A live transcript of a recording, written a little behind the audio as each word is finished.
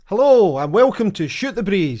Hello and welcome to Shoot the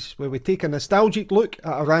Breeze, where we take a nostalgic look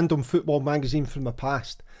at a random football magazine from the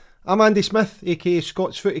past. I'm Andy Smith, aka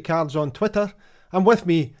Scott's Footy Cards on Twitter, and with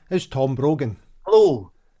me is Tom Brogan.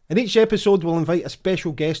 Hello. In each episode we'll invite a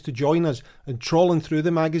special guest to join us in trawling through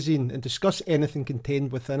the magazine and discuss anything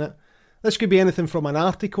contained within it. This could be anything from an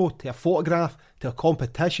article, to a photograph, to a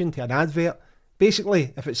competition, to an advert.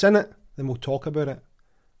 Basically, if it's in it, then we'll talk about it.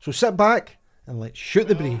 So sit back and let's shoot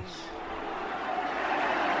the breeze.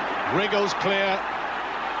 Wriggles clear,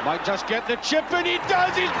 might just get the chip, and he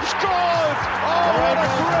does, he's scored! Oh, what a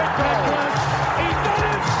great tackle! He's done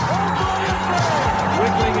it! Oh, brilliant!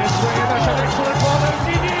 Wiggling his way, that's an excellent ball, and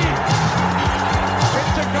Didi!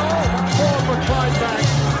 It's a goal, forward for Clydebank.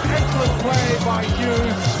 Excellent play by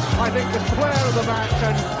Hughes. I think the player of the match,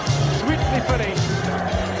 and sweetly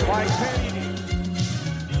finished by Penny.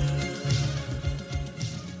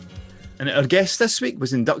 And our guest this week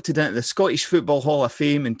was inducted into the Scottish Football Hall of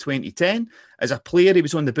Fame in 2010. As a player, he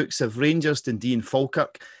was on the books of Rangers, Dundee and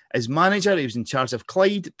Falkirk. As manager, he was in charge of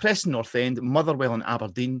Clyde, Preston North End, Motherwell and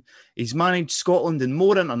Aberdeen. He's managed Scotland in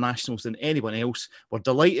more internationals than anyone else. We're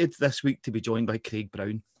delighted this week to be joined by Craig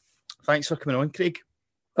Brown. Thanks for coming on, Craig.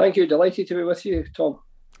 Thank you. Delighted to be with you, Tom.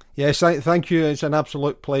 Yes, thank you. It's an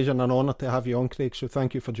absolute pleasure and an honour to have you on, Craig, so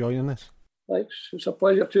thank you for joining us. Thanks. It's a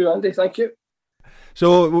pleasure too, Andy. Thank you.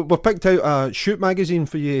 So we've picked out a Shoot magazine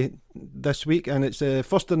for you this week, and it's the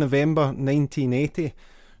 1st of November 1980.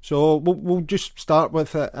 So we'll just start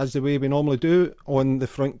with it as the way we normally do on the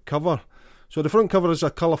front cover. So the front cover is a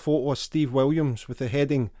colour photo of Steve Williams with the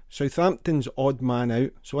heading Southampton's Odd Man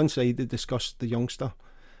Out. So inside they discuss the youngster.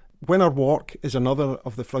 Winner Wark is another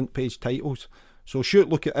of the front page titles. So Shoot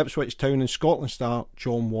look at Ipswich Town and Scotland star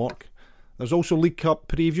John Wark. There's also League Cup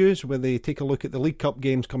previews where they take a look at the League Cup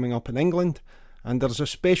games coming up in England. And there's a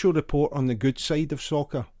special report on the good side of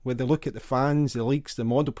soccer, where they look at the fans, the leagues, the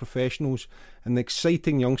model professionals, and the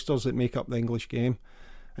exciting youngsters that make up the English game.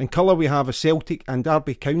 In colour, we have a Celtic and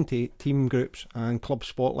Derby County team groups and club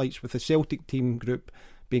spotlights, with the Celtic team group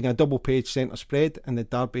being a double-page centre spread and the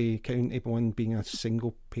Derby County one being a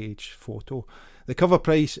single-page photo. The cover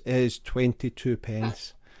price is 22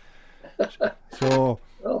 pence. So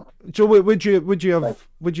would you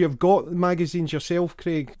have got the magazines yourself,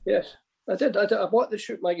 Craig? Yes. I did. I bought the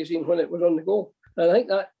Shoot magazine when it was on the go. And I think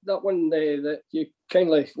that one that you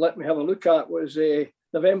kindly let me have a look at was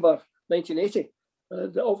November 1980.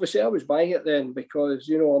 Obviously, I was buying it then because,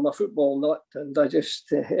 I'm a football nut and I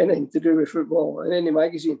just, anything to do with football in any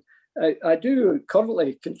magazine. I do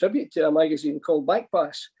currently contribute to a magazine called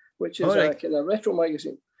Backpass, which is a kind of retro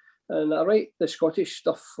magazine. And I write the Scottish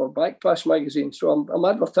stuff for Backpass magazine. So I'm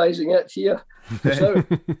advertising it here. So,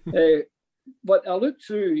 but I looked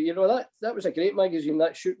through, that was a great magazine,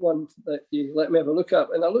 that Shoot one that you let me have a look at.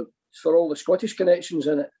 And I looked for all the Scottish connections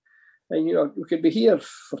in it. And, we could be here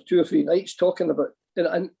for 2 or 3 nights talking about it.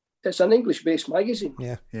 And it's an English-based magazine,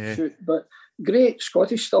 yeah. Shoot, but great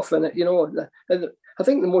Scottish stuff in it, I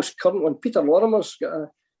think the most current one, Peter Lorimer's got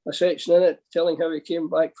a section in it telling how he came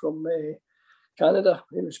back from Canada.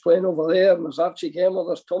 He was playing over there, and there's Archie Gemmill,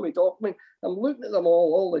 there's Tommy Dockman. I'm looking at them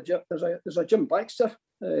all there's a Jim Baxter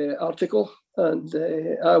article, and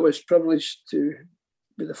I was privileged to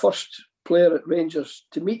be the first player at Rangers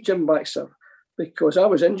to meet Jim Baxter because I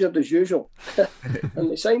was injured as usual,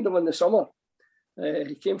 and they signed him in the summer.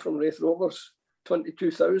 He came from Raith Rovers,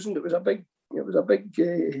 22,000. It was a big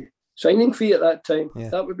signing fee at that time. Yeah.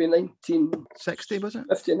 That would be 60, was it?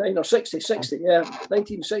 59 or 60, yeah,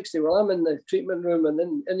 1960. Well, I'm in the treatment room, and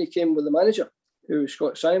then in he came with the manager, who was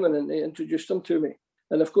Scott Simon, and they introduced him to me.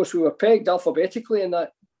 And of course, we were pegged alphabetically in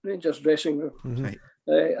that Rangers dressing room.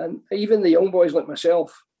 Mm-hmm. And even the young boys like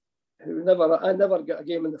myself, I never got a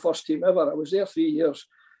game in the first team ever. I was there 3 years.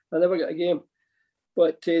 I never got a game.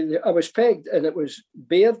 But I was pegged, and it was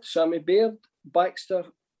Baird, Sammy Baird, Baxter,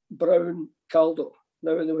 Brown, Caldo.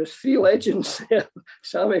 Now, there was 3 legends there: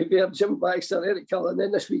 Sammy Baird, Jim Baxter, Eric Caldo, and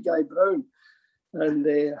then this wee guy, Brown.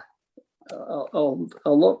 And I'll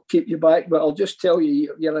not keep you back, but I'll just tell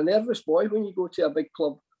you, you're a nervous boy when you go to a big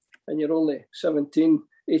club and you're only 17,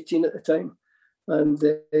 18 at the time. And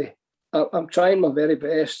I'm trying my very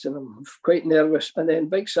best and I'm quite nervous. And then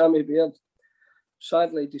big Sammy Baird,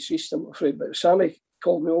 sadly deceased, I'm afraid, but Sammy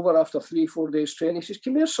called me over after 3-4 days training. He says,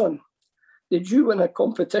 "Come here, son. Did you win a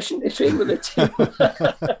competition to train with the team?"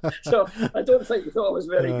 So I don't think he thought I was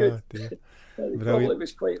very good. He probably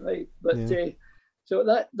was quite right. But so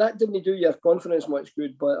that didn't do your confidence much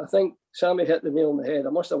good. But I think Sammy hit the nail on the head. I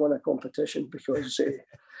must have won a competition because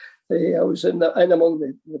I was in among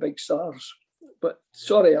the big stars. But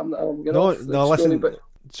sorry, I'm going off the story, listen, but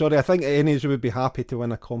Sorry, I think any of us would be happy to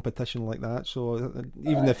win a competition like that. So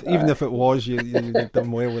even if it was, you've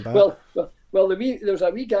done well with that. Well, there was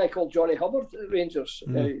a wee guy called Johnny Hubbard at Rangers.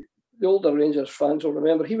 The older Rangers fans will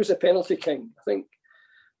remember. He was the penalty king. I think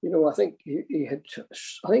he had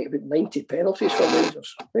about 90 penalties for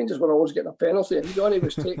Rangers. Rangers were always getting a penalty, and Johnny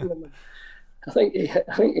was taking them. I think he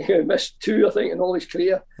missed 2. I think in all his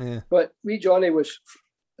career. Yeah. But wee Johnny was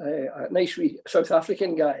a nice wee South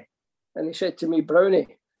African guy, and he said to me,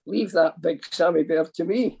 "Brownie, leave that big Sammy Baird to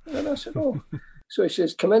me." And I said, "Oh." So he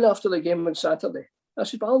says, "Come in after the game on Saturday." I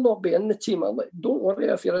said, "But I'll not be in the team." I'm like, "Don't worry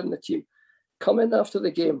if you're in the team. Come in after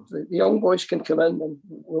the game. The young boys can come in, and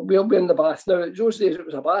we'll be in the bath." Now, those days it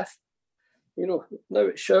was a bath. Now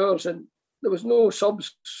it's showers, and there was no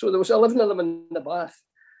subs, so there was 11 of them in the bath.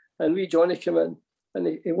 And wee Johnny came in,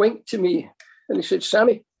 and he winked to me, and he said,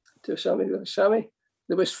 Sammy, there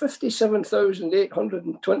was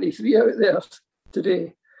 57,823 out there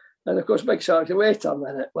today. And of course, Big Sam said, "Wait a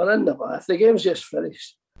minute, we're in the bath. The game's just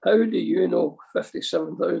finished. How do you know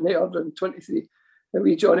 57,823? And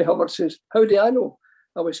wee Johnny Hubbard says, "How do I know?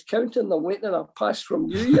 I was counting them waiting on a pass from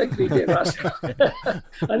you greedy rascal."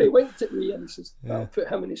 And he winked at me and he says, "I'll put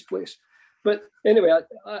him in his place." But anyway,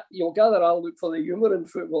 you'll gather I'll look for the humour in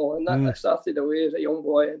football, and that I started away as a young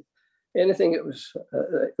boy, and anything that was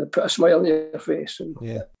they put a smile on your face, and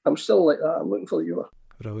I'm still like that. I'm looking for the humour.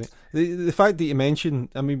 Brilliant. The fact that you mentioned,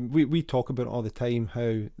 I mean, we talk about it all the time,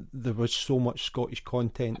 how there was so much Scottish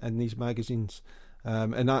content in these magazines,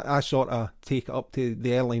 and I sort of take it up to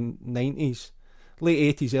the early 90s,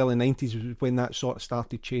 late 80s, early 90s was when that sort of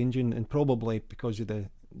started changing, and probably because of the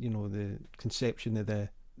conception of the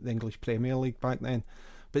English Premier League back then.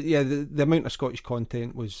 But yeah, the amount of Scottish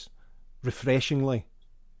content was refreshingly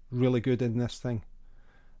really good in this thing.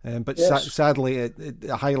 But yes. Sadly, it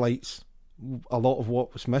highlights a lot of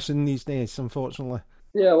what was missing these days, unfortunately.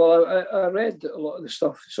 Yeah, well, I read a lot of the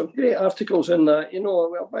stuff. Some great articles in that,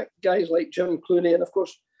 guys like Jim Clooney, and of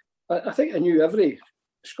course, I think I knew every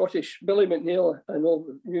Scottish. Billy McNeill, I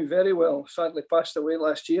knew very well, sadly passed away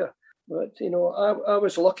last year. But, I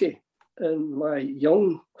was lucky in my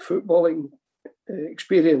young footballing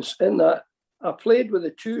experience in that I played with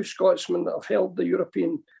the 2 Scotsmen that have held the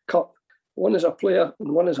European Cup, one as a player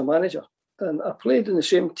and one as a manager. And I played in the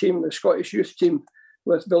same team, the Scottish youth team,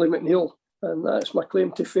 with Billy McNeill. And that's my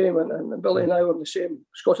claim to fame. And Billy and I were in the same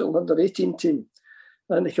Scotland under-18 team.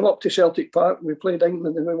 And they came up to Celtic Park, we played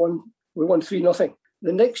England, and we won 3-0.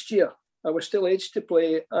 The next year, I was still aged to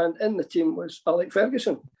play, and in the team was Alec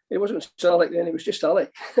Ferguson. He wasn't Sir Alec then, he was just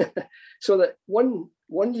Alec. So that one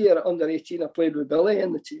year at under-18, I played with Billy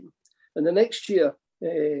in the team. And the next year,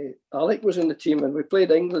 Alec was in the team, and we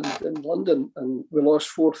played England in London, and we lost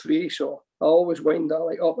 4-3. So I always wind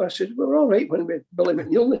Alec up. I said, "We're all right when we had Billy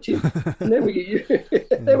McNeill in the team." And then we get you.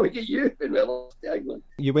 Then we get you, and we lost to England.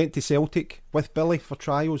 You went to Celtic with Billy for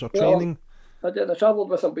trials or training? I did. I travelled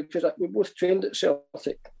with him because we both trained at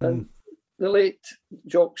Celtic. And the late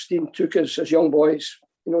Jock Stein took us as young boys.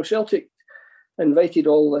 Celtic invited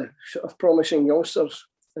all the sort of promising youngsters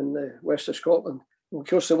in the west of Scotland. And of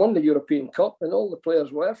course, they won the European Cup, and all the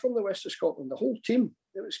players were from the west of Scotland, the whole team.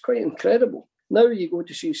 It was quite incredible. Now you go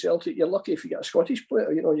to see Celtic, you're lucky if you get a Scottish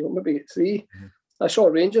player, you'll maybe get 3. I saw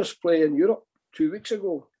Rangers play in Europe 2 weeks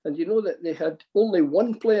ago, and that they had only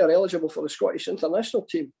 1 player eligible for the Scottish international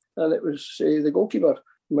team, and it was the goalkeeper,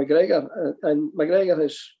 McGregor, and McGregor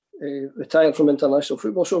has retired from international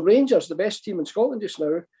football. So Rangers, the best team in Scotland just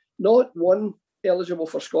now, not 1 eligible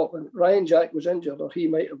for Scotland. Ryan Jack was injured, or he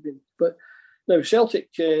might have been. But now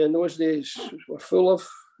Celtic in those days were full of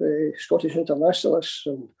Scottish internationalists,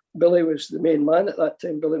 and Billy was the main man at that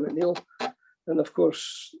time, Billy McNeill. And of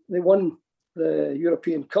course, they won the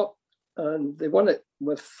European Cup, and they won it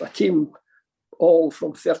with a team all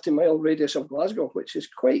from 30-mile radius of Glasgow, which is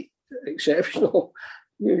quite exceptional.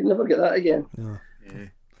 You never get that again. Yeah.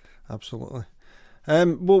 Absolutely.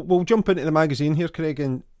 We'll jump into the magazine here, Craig,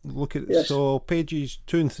 and look at So pages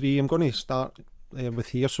 2 and 3. I'm going to start with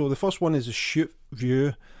here. So the first one is a shoot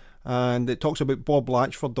view, and it talks about Bob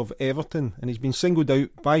Latchford of Everton, and he's been singled out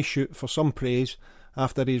by Shoot for some praise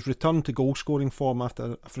after he's returned to goal scoring form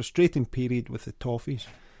after a frustrating period with the Toffees.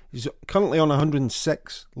 He's currently on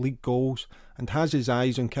 106 league goals and has his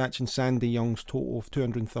eyes on catching Sandy Young's total of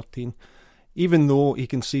 213, even though he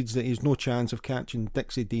concedes that he's no chance of catching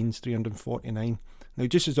Dixie Dean's 349. Now,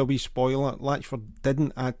 just as a wee spoiler, Latchford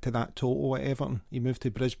didn't add to that total at Everton. He moved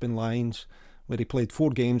to Brisbane Lions, where he played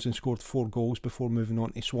 4 games and scored 4 goals before moving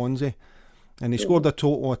on to Swansea. And he scored a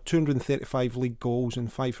total of 235 league goals in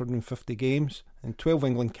 550 games and 12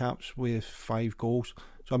 England caps with 5 goals.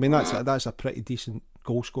 So, I mean, that's a pretty decent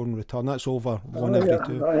goal scoring return. That's over one every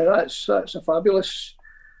two. That's a fabulous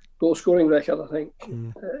goal scoring record, I think.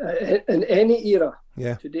 In any era.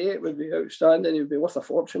 Yeah. Today it would be outstanding. It would be worth a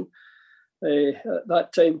fortune. At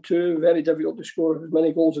that time too, very difficult to score as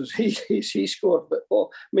many goals as he scored. But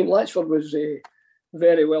Latchford was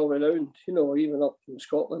very well renowned, even up in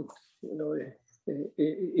Scotland.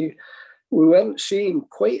 We weren't seeing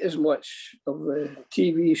quite as much of the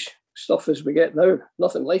TV stuff as we get now.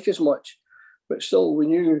 Nothing like as much, but still we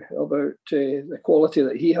knew about the quality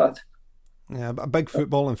that he had. Yeah, a big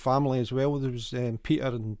footballing family as well. There was Peter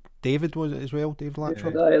and David, was it as well? David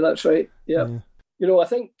Latchford. Yeah, that's right. Yeah. I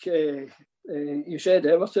think you said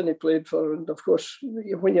Everton he played for, and of course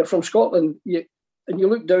when you're from Scotland, you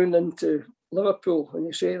look down into Liverpool and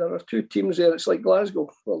you say there are two teams there. It's like Glasgow.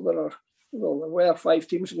 Well, there were 5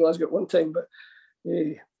 teams in Glasgow at one time, but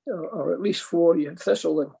or at least 4. You had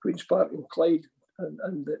Thistle and Queen's Park and Clyde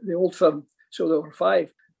and the Old Firm. So there were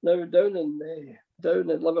 5. Now down in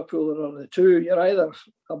Liverpool there are the 2. You're either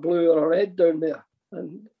a blue or a red down there.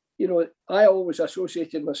 And I always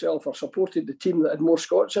associated myself or supported the team that had more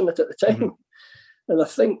Scots in it at the time. Mm-hmm. And I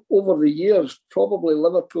think over the years probably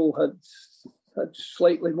Liverpool had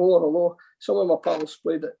slightly more, although some of my pals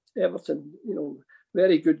played at Everton,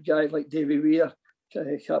 very good guys like Davy Weir,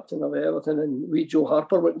 captain of Everton, and wee Joe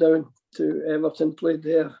Harper went down to Everton, played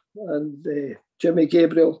there, and Jimmy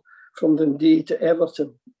Gabriel from Dundee to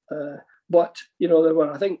Everton. But, there were,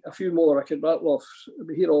 I think, a few more I could rattle off. I'll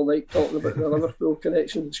be here all night talking about the Liverpool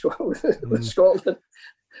connection with Scotland.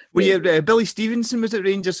 Well, yeah, Billy Stevenson was at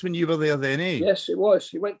Rangers when you were there then, eh? Yes, he was.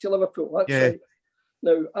 He went to Liverpool, that's right.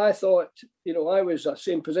 Now, I thought, I was the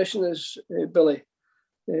same position as Billy,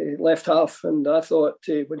 left half, and I thought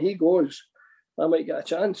when he goes, I might get a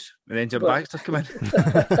chance. And then Jim Baxter come in.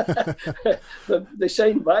 They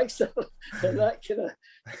signed Baxter, and that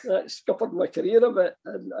scuppered my career a bit.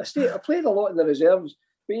 And I played a lot in the reserves,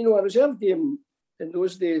 but a reserve game in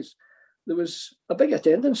those days, there was a big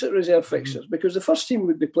attendance at reserve fixtures because the first team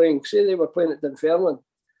would be playing. Say they were playing at Dunfermline.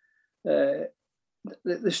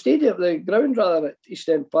 The stadium, the ground rather at East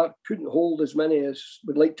End Park couldn't hold as many as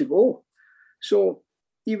would like to go, so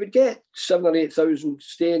you would get 7,000 or 8,000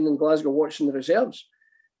 staying in Glasgow watching the reserves.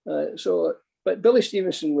 But Billy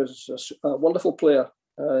Stevenson was a wonderful player,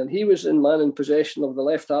 and he was in possession of the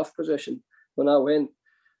left half position when I went.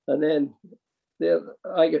 And then there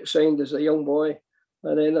I got signed as a young boy,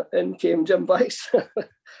 and then in came Jim Baxter.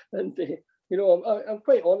 And I'm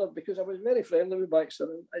quite honoured because I was very friendly with Baxter.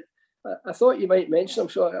 I thought you might mention him,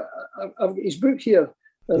 so I've got his book here,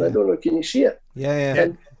 and I don't know, can you see it? Yeah.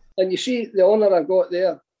 And you see the honour I got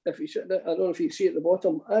there. I don't know if you see at the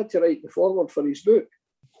bottom, I had to write the foreword for his book.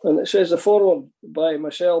 And it says the foreword by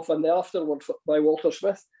myself and the afterword by Walter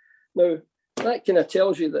Smith. Now, that kind of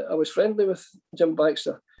tells you that I was friendly with Jim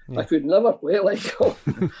Baxter. Yeah. I could never play like him.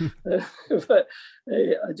 But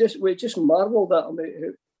we just marvelled at him,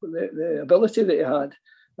 the ability that he had.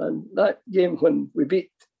 And that game when we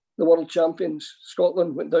beat the world champions,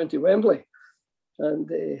 Scotland went down to Wembley. And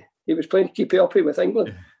he was playing keepy-uppy with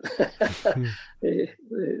England.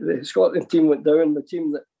 The Scotland team went down, the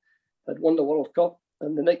team that had won the World Cup.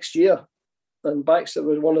 And the next year, and Baxter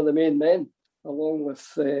was one of the main men, along with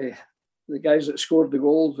the guys that scored the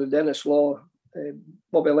goals, with Dennis Law,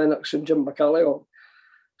 Bobby Lennox and Jim McCallion.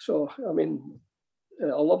 So, I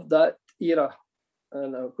loved that era.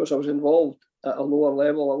 And of course, I was involved at a lower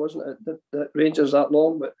level. I wasn't at Rangers that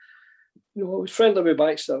long, but I was friendly with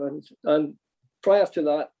Baxter. And prior to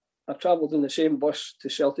that, I travelled in the same bus to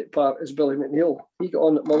Celtic Park as Billy McNeill. He got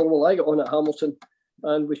on at Motherwell, I got on at Hamilton,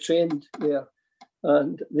 and we trained there.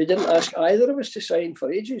 And they didn't ask either of us to sign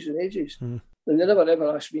for ages and ages. And they never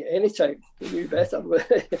ever asked me any time. They knew better.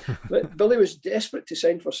 But Billy was desperate to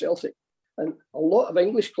sign for Celtic. And a lot of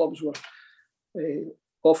English clubs were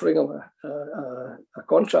offering him a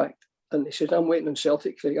contract. And he said, I'm waiting on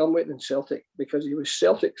Celtic, Craig. I'm waiting on Celtic, because he was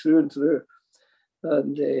Celtic through and through.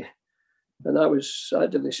 And I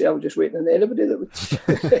didn't say I was just waiting on anybody that would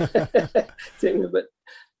take me. But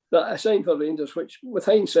I signed for Rangers, which with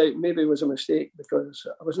hindsight maybe was a mistake, because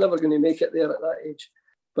I was never going to make it there at that age.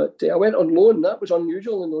 But I went on loan. That was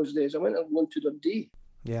unusual in those days. I went on loan to Dundee.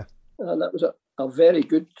 Yeah. And that was a very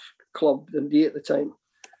good club, Dundee, at the time.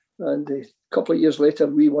 And a couple of years later,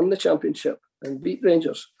 we won the championship and beat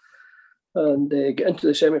Rangers and get into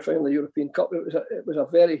the semi-final of the European Cup. It was a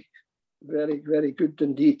very, very, very good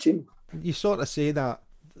Dundee team. You sort of say that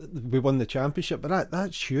we won the championship, but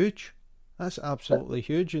that's huge. That's absolutely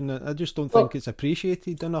huge, and I just don't think it's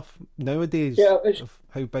appreciated enough nowadays of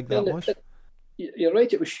how big that was. You're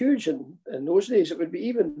right, it was huge in those days. It would be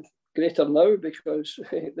even greater now because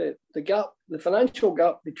the financial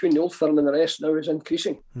gap between the Old Firm and the rest now is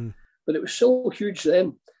increasing. But it was so huge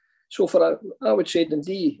then. So I would say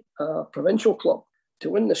Dundee, a provincial club, to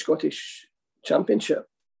win the Scottish Championship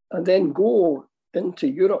and then go into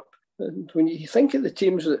Europe. And when you think of the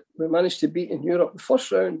teams that we managed to beat in Europe, the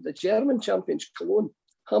first round, the German champions, Cologne,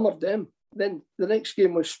 hammered them. Then the next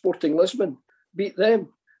game was Sporting Lisbon, beat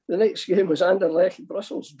them. The next game was Anderlecht,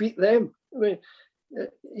 Brussels, beat them. I mean,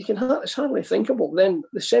 it's hardly thinkable. Then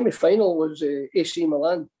the semi-final was AC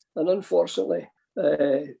Milan. And unfortunately,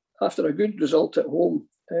 after a good result at home,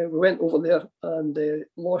 we went over there and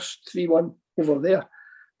lost 3-1 over there.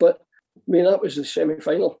 But, I mean, that was the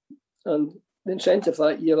semi-final. And the incentive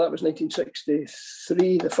that year, that was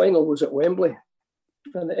 1963. The final was at Wembley.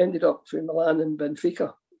 And it ended up between Milan and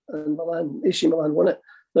Benfica. And AC Milan won it.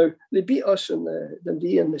 Now, they beat us in the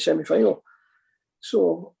Dundee in the semi-final.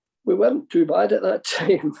 So we weren't too bad at that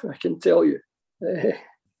time, I can tell you.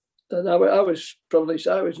 And I was privileged.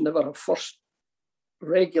 I was never a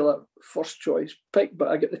regular first choice pick, but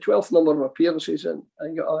I got the 12th number of appearances and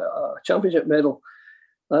got a championship medal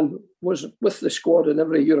and was with the squad in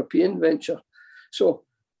every European venture. So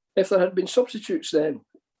if there had been substitutes then,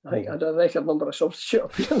 I think I had a record number of substitute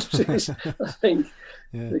appearances, I think,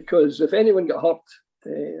 because if anyone got hurt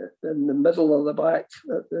in the middle or the back,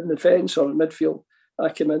 in the fence or midfield, I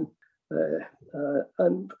came in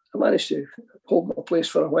and I managed to hold my place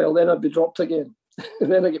for a while. Then I'd be dropped again.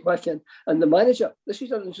 And then I get back in. And the manager, this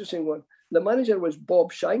is an interesting one, the manager was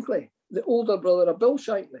Bob Shankly, the older brother of Bill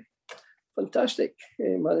Shankly. Fantastic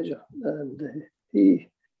manager. And he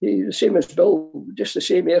the same as Bill, just the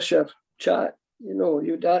same Ayrshire chat. You know,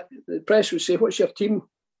 the press would say, "What's your team,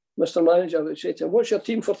 Mr. Manager?" They'd say to him, "What's your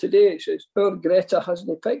team for today?" He says, "Our Greta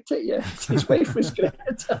hasn't picked it yet." His wife was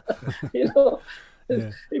Greta. You know,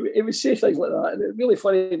 he would say things like that. And it's really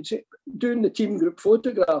funny. Doing the team group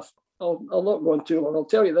photograph, I'll not go on too long. I'll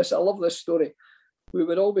tell you this. I love this story. We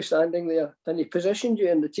would all be standing there and he positioned you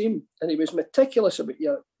in the team and he was meticulous about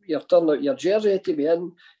your turnout. Your jersey had to be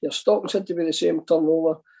in, your stockings had to be the same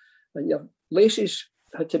turnover, and your laces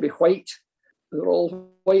had to be white. They were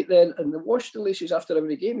all white then, and they washed the laces after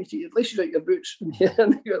every game. You take your laces out your boots and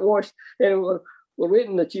they got washed. Anyway, we're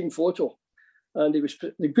waiting the team photo, and he was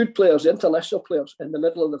the good players, the international players, in the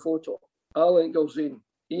middle of the photo. Alan Gilzean,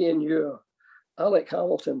 Ian Ewer, Alec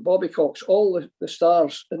Hamilton, Bobby Cox, all the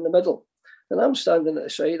stars in the middle. And I'm standing at the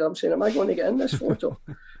side, I'm saying, "Am I going to get in this photo?"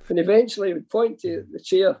 And eventually he would point to the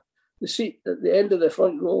chair, the seat at the end of the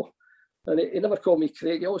front row. And he never called me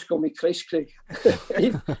Craig, he always called me Christ Craig.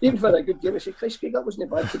 Even for a good game, he said, "Christ Craig, that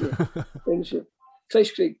wasn't bad today." And he said,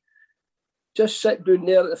 "Christ Craig, just sit down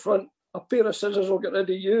there at the front, a pair of scissors will get rid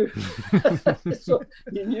of you." So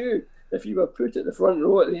you knew if you were put at the front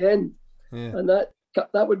row at the end. Yeah. And that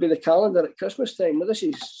would be the calendar at Christmas time. Now this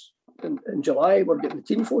is in July, we're getting the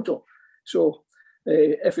team photo. So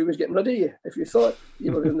if he was getting rid of you, if you thought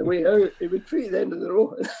you were on the way out, he would put you at the end of the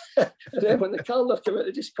row. And then when the calendar came out,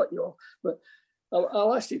 they just cut you off. But I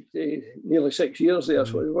lasted nearly 6 years there,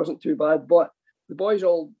 so it wasn't too bad. But the boys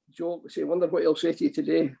all joke, they say, "Wonder what he'll say to you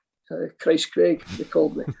today." Christ Craig, they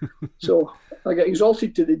called me. So I got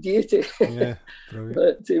exalted to the deity. Yeah,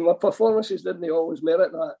 but my performances didn't always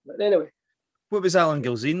merit that. But anyway. What was Alan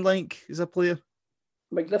Gilzean like as a player?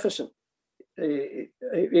 Magnificent.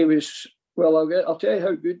 He was, well, I'll tell you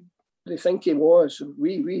how good they think he was.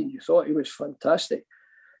 We thought he was fantastic.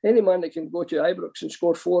 Any man that can go to Ibrox and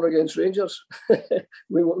score 4 against Rangers,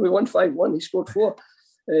 we won 5-1, he scored 4.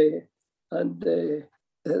 And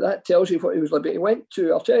that tells you what he was like. But he went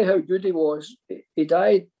to, I'll tell you how good he was. He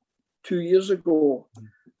died 2 years ago,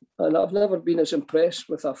 and I've never been as impressed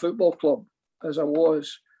with a football club as I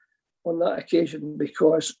was on that occasion,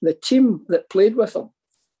 because the team that played with him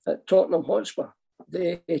at Tottenham Hotspur,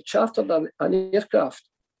 they chartered an aircraft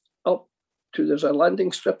up to, there's a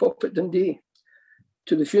landing strip up at Dundee,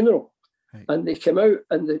 to the funeral. Right. And they came out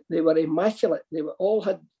and they were immaculate. They all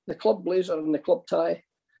had the club blazer and the club tie.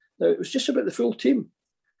 Now, it was just about the full team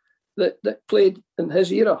that played in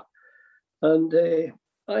his era. And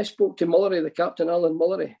I spoke to Mullery, the captain, Alan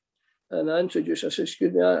Mullery, and I introduced, I said,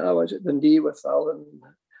 "Excuse me, I was at Dundee with Alan.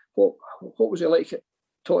 What was he like at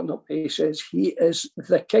Tottenham?" He says, "He is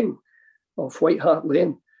the king of White Hart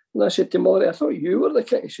Lane." And I said to Mullery, "I thought you were the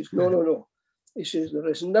king." He says, No. He says, "There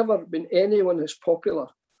has never been anyone as popular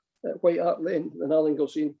at White Hart Lane than Alan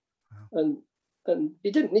Gilzean." Wow. And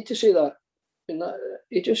he didn't need to say that.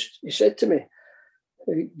 He said to me,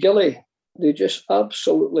 "Gilly, they just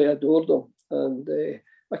absolutely adored him." And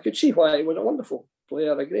I could see why. He was a wonderful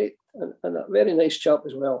player, a great and a very nice chap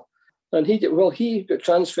as well. And he got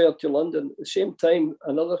transferred to London at the same time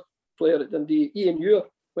another player at Dundee, Ian Ure,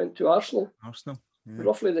 went to Arsenal. Arsenal. Yeah.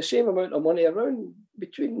 Roughly the same amount of money, around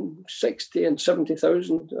between 60 and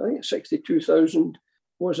 70,000. I think 62,000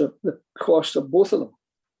 was the cost of both of them.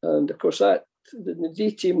 And of course, that the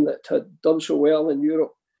Dundee team that had done so well in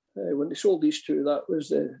Europe, when they sold these two, that was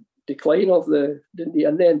the decline of the Dundee.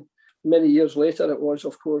 And then many years later, it was,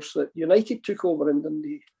 of course, that United took over in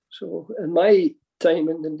Dundee. So in my time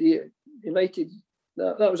in Dundee, United,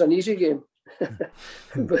 that was an easy game.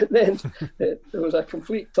 But then there was a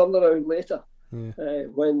complete turnaround later.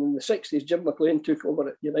 When in the 60s, Jim McLean took over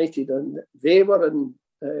at United, and they were in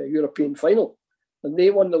European final, and they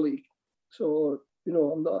won the league. So, you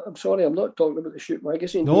know, I'm sorry, I'm not talking about the Shoot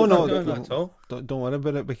magazine. No, not at all. Don't worry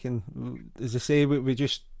about it. We can, as I say, we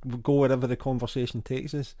just go wherever the conversation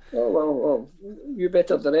takes us. Oh, well, you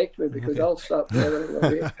better direct me, because I'll start feathering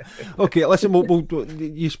away. Okay, listen,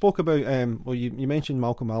 you spoke about, you mentioned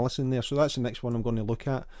Malcolm Allison there, so that's the next one I'm going to look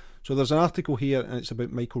at. So there's an article here, and it's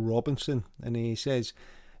about Michael Robinson, and he says,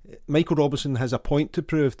 Michael Robinson has a point to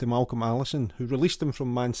prove to Malcolm Allison, who released him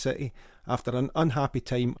from Man City after an unhappy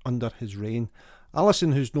time under his reign.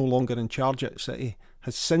 Allison, who's no longer in charge at City,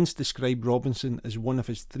 has since described Robinson as one of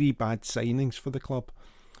his 3 bad signings for the club.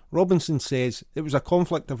 Robinson says, it was a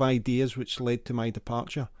conflict of ideas which led to my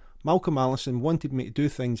departure. Malcolm Allison wanted me to do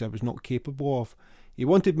things I was not capable of. He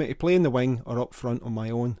wanted me to play in the wing or up front on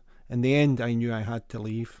my own. In the end, I knew I had to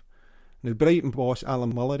leave. Now, Brighton boss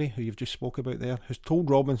Alan Mullery, who you've just spoke about there, has told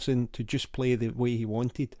Robinson to just play the way he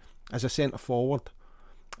wanted, as a centre-forward,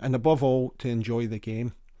 and above all, to enjoy the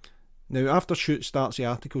game. Now, after Shoot starts the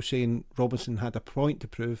article saying Robinson had a point to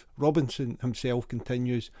prove, Robinson himself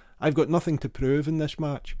continues, I've got nothing to prove in this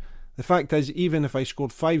match. The fact is, even if I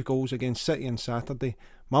scored 5 goals against City on Saturday,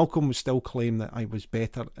 Malcolm would still claim that I was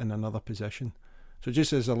better in another position. So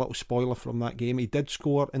just as a little spoiler from that game, he did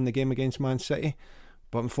score in the game against Man City,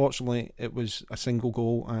 but unfortunately it was a single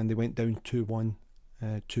goal and they went down 2-1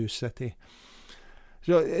 to City.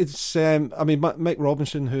 So it's, Mick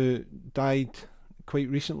Robinson, who died quite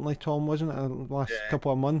recently, Tom, wasn't it? The last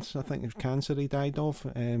couple of months, I think it was cancer he died of.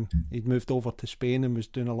 He'd moved over to Spain and was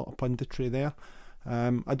doing a lot of punditry there.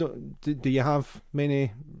 Do you have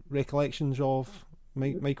many recollections of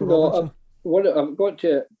Michael Robinson? I've got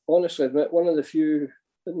to honestly admit, one of the few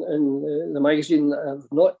in the magazine that I'm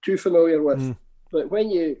not too familiar with. But when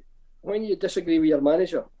you disagree with your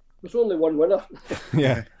manager, there's only one winner.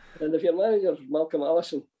 Yeah. And if your manager's Malcolm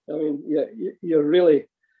Allison, I mean, you're really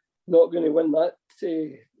not going to win that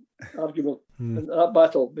argument, that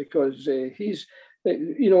battle, because he's,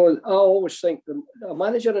 you know, I always think a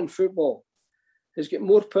manager in football has got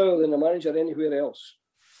more power than a manager anywhere else.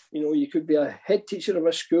 You know, you could be a head teacher of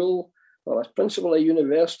a school or a principal of a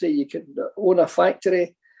university, you could own a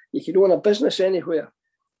factory, you could own a business anywhere.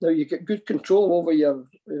 Now, you get good control over your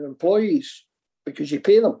employees because you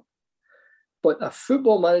pay them. But a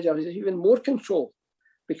football manager has even more control,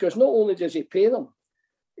 because not only does he pay them,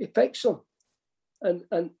 he picks them.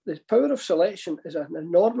 And the power of selection is an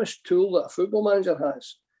enormous tool that a football manager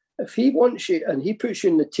has. If he wants you and he puts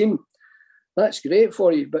you in the team, that's great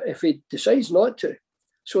for you. But if he decides not to,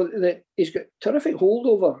 so that he's got terrific hold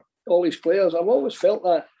over all his players. I've always felt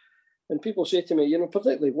that. And people say to me, you know,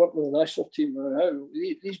 particularly working with the national team, how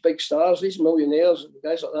these big stars, these millionaires and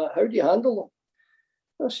guys like that, how do you handle them?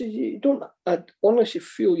 I said, I honestly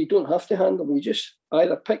feel you don't have to handle them. You just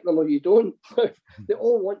either pick them or you don't. They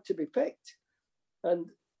all want to be picked.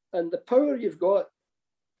 And the power you've got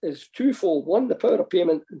is twofold. One, the power of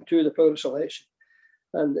payment, and two, the power of selection.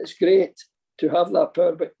 And it's great to have that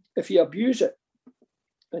power, but if you abuse it,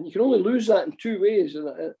 and you can only lose that in 2 ways. And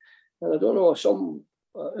I don't know,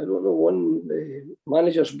 one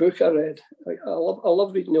manager's book I read. I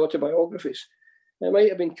love reading the autobiographies. It might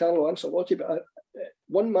have been Carlo Ancelotti, but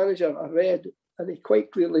one manager I read, and he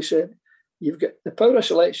quite clearly said, you've got the power of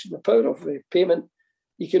selection, the power of payment.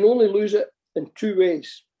 You can only lose it in 2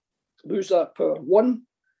 ways. Lose that power. One,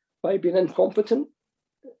 by being incompetent.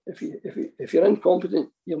 If you're incompetent,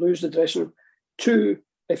 you lose the dressing room. 2,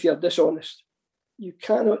 if you're dishonest. You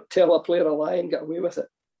cannot tell a player a lie and get away with it.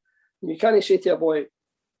 You can't say to a boy,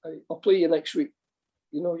 I'll play you next week.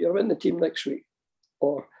 You know, you're in the team next week.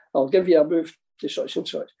 Or I'll give you a move to such and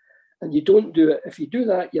such. And you don't do it. If you do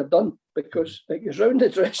that, you're done, because it goes round the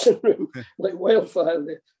dressing room like wildfire.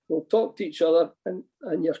 They'll talk to each other and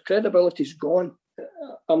your credibility's gone.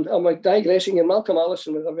 I'm digressing here. Malcolm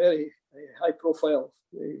Allison was a very high-profile,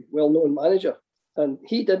 well-known manager, and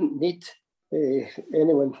he didn't need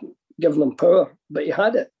anyone giving him power, but he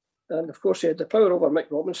had it. And of course, he had the power over Mick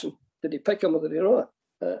Robinson. Did he pick him or did he not?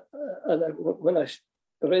 When I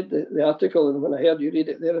read the article and when I heard you read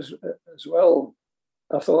it there as well,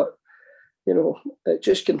 I thought, it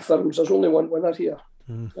just confirms there's only one winner here,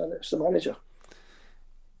 and it's the manager.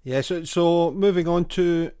 Yeah, so moving on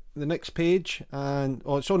to the next page, and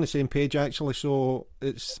it's on the same page actually. So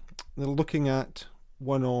they're looking at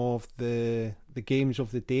one of the games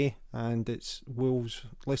of the day, and it's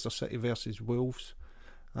Leicester City versus Wolves.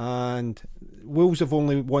 And Wolves have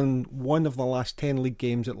only won one of the last 10 league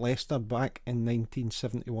games at Leicester back in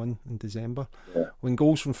 1971 in December, when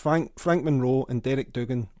goals from Frank Monroe and Derek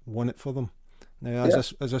Dougan won it for them. Now,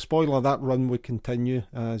 as a spoiler, that run would continue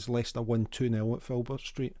as Leicester won 2-0 at Filbert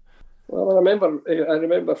Street. Well, I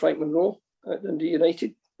remember Frank Monroe at Dundee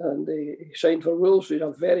United, and he signed for Wolves. He's a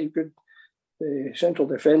very good central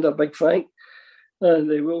defender, Big Frank, and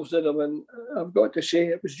the Wolves did him. And I've got to say,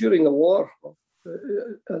 it was during the war,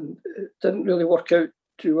 and it didn't really work out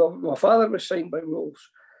too well. My father was signed by Wolves,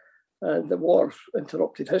 and the war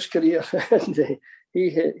interrupted his career, and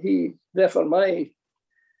he therefore my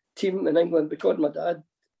team in England, because my dad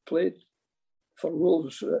played for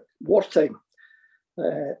Wolves at wartime,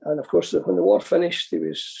 and of course when the war finished, he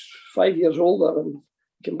was 5 years older and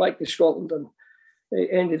came back to Scotland, and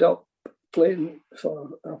he ended up playing for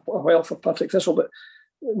a while for Partick Thistle, but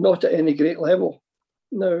not at any great level.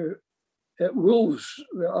 Now, at Wolves,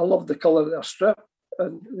 I loved the colour of their strip,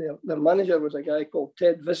 and their manager was a guy called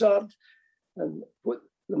Ted Vizard. And what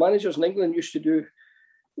the managers in England used to do,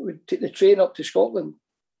 would take the train up to Scotland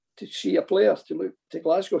to see a player, to look to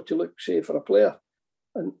Glasgow to look, say, for a player.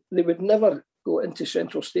 And they would never go into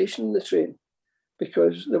Central Station in the train,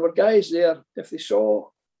 because there were guys there, if they saw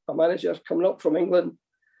a manager coming up from England,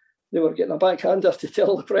 they were getting a backhander to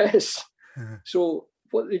tell the press. So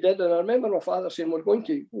what they did, and I remember my father saying, we're going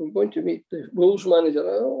to meet the Wolves manager.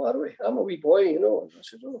 Oh, are we? I'm a wee boy, And I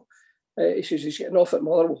said, oh. He says he's getting off at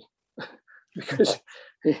Motherwell because,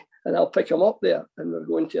 and I'll pick him up there, and we're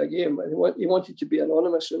going to a game. And he wanted to be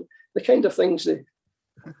anonymous, and the kind of things they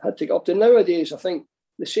had to get up to. Nowadays, I think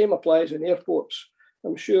the same applies in airports.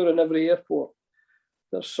 I'm sure in every airport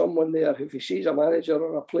there's someone there, if he sees a manager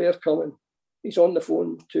or a player coming, he's on the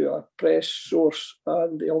phone to a press source,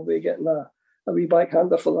 and they'll be getting a wee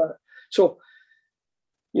backhander for that. So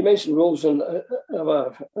you mentioned Wolves, and I have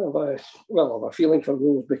a feeling for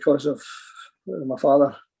Wolves because of my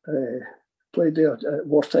father played there at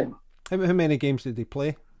wartime. How many games did he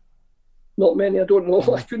play? Not many, I don't know.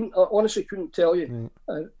 I honestly couldn't tell you.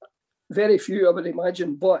 Very few, I would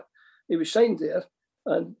imagine, but he was signed there,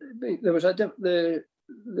 and there was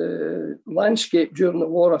the landscape during the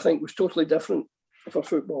war, I think, was totally different for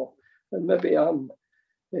football. And maybe I'm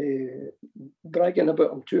bragging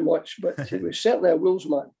about him too much, but he was certainly a Wolves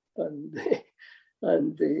man,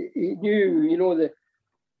 and he knew,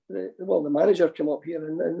 the manager came up here,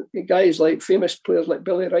 and guys like famous players like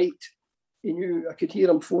Billy Wright, he knew. I could hear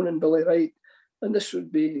him phoning Billy Wright, and this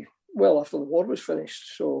would be well after the war was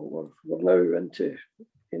finished, so we're now into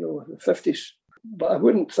the 50s. But I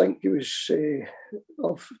wouldn't think he was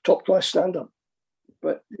of top class standard,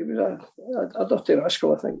 but he was a dirty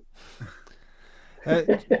rascal, I think.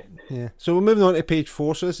 Yeah. So we're moving on to page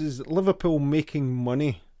 4. So this is Liverpool making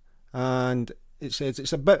money, and it says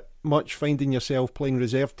it's a bit much finding yourself playing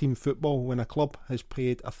reserve team football when a club has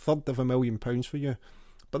paid £250,000 for you.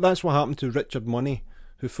 But that's what happened to Richard Money,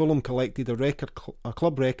 who Fulham collected a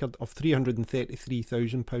club record of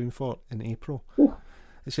 £333,000 for in April. Ooh.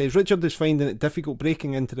 It says Richard is finding it difficult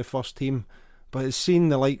breaking into the first team, but has seen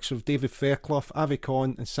the likes of David Fairclough, Avi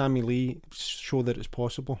Con and Sammy Lee show that it's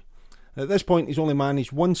possible. At this point, he's only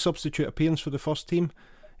managed one substitute appearance for the first team.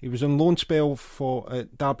 He was on loan spell for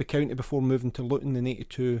Derby County before moving to Luton in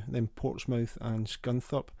 '82, then Portsmouth and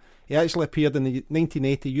Scunthorpe. He actually appeared in the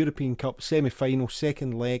 1980 European Cup semi-final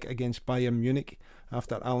second leg against Bayern Munich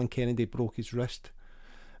after Alan Kennedy broke his wrist.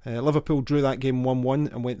 Liverpool drew that game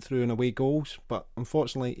 1-1 and went through in away goals, but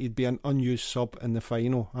unfortunately he'd be an unused sub in the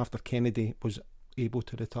final after Kennedy was able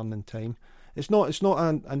to return in time. It's not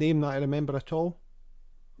a name that I remember at all.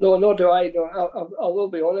 No, nor do I. No, I will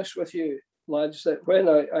be honest with you, lads, that when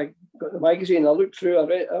I got the magazine, I looked through,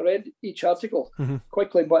 I read each article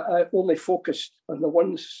quickly, but I only focused on the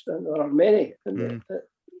ones, and there are many,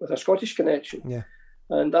 with a Scottish connection. Yeah.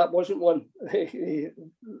 And that wasn't one.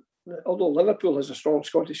 Although Liverpool has a strong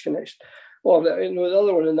Scottish connection. Or the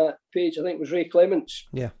other one on that page, I think, was Ray Clements.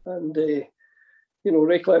 Yeah. And,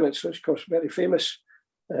 Ray Clements was, of course, very famous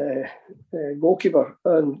goalkeeper.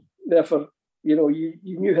 And therefore, you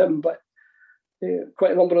knew him, but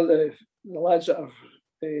quite a number of the lads that I've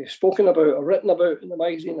spoken about or written about in the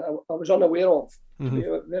magazine, I was unaware of, to be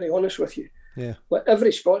very honest with you. Yeah. But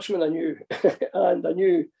every Scotsman I knew, and I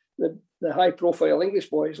knew the high-profile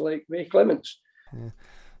English boys like Ray Clements. Yeah.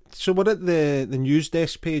 So we're at the news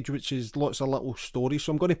desk page, which is lots of little stories.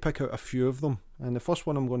 So I'm going to pick out a few of them. And the first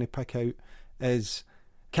one I'm going to pick out is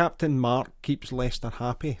Captain Mark keeps Leicester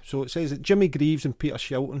happy. So it says that Jimmy Greaves and Peter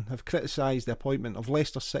Shilton have criticised the appointment of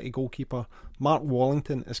Leicester City goalkeeper Mark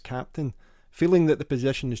Wallington as captain, feeling that the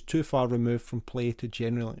position is too far removed from play to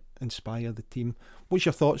generally inspire the team. What's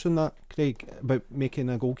your thoughts on that, Craig, about making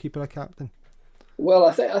a goalkeeper a captain? Well,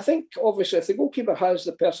 I think obviously if the goalkeeper has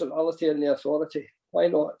the personality and the authority, why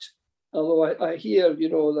not? Although I hear,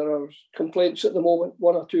 there are complaints at the moment,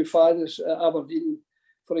 one or two fans at Aberdeen,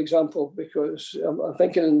 for example, because I'm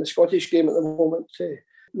thinking in the Scottish game at the moment,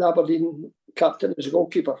 the Aberdeen captain is a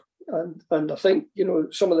goalkeeper. And I think,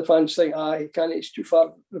 some of the fans think, he's too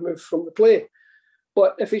far removed from the play.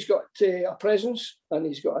 But if he's got a presence and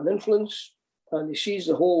he's got an influence and he sees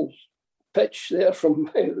the whole pitch there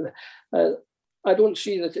from... I don't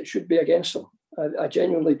see that it should be against him. I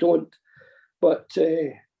genuinely don't. But,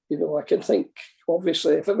 I can think,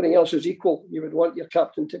 obviously, if everything else is equal, you would want your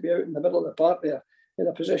captain to be out in the middle of the park there in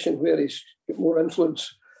a position where he's got more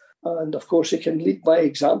influence. And, of course, he can lead by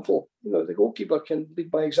example. The goalkeeper can lead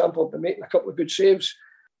by example by making a couple of good saves.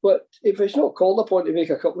 But if he's not called upon to make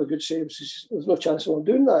a couple of good saves, there's no chance of him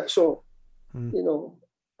doing that. So,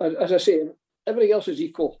 as I say, everything else is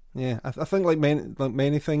equal. Yeah, I think like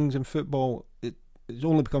many things in football, it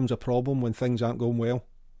only becomes a problem when things aren't going well.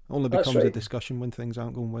 It only becomes a discussion when things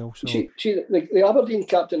aren't going well. So the Aberdeen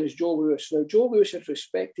captain is Joe Lewis. Now, Joe Lewis is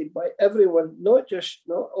respected by everyone, not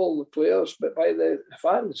all the players, but by the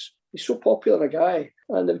fans. He's so popular a guy.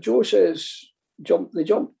 And if Joe says jump, they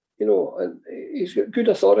jump, and he's got good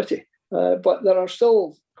authority. But there are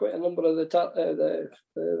still quite a number of the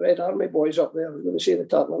Red Army boys up there. I'm going to say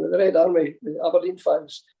the Red Army, the Aberdeen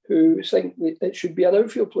fans, who think it should be an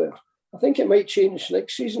outfield player. I think it might change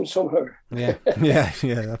next season somehow. Yeah,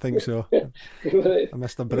 I think so.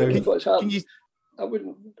 Mr. Brown. I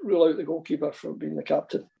wouldn't rule out the goalkeeper from being the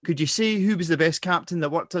captain. Could you say who was the best captain that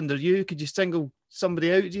worked under you? Could you single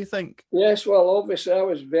somebody out, do you think? Yes, well, obviously I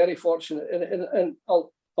was very fortunate. And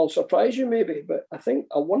I'll surprise you maybe, but I think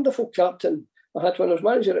a wonderful captain I had when I was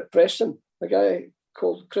manager at Preston, a guy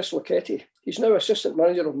called Chris Lucchetti. He's now assistant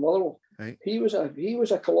manager of Motherwell. Right. He was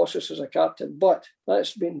a colossus as a captain, but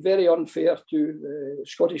that's been very unfair to the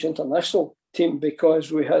Scottish international team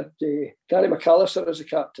because we had Gary McAllister as a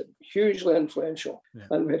captain, hugely influential,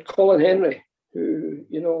 and we had Colin Henry, who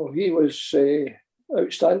he was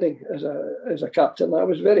outstanding as a captain. I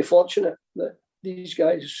was very fortunate that these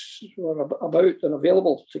guys were about and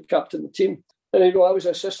available to captain the team. And I was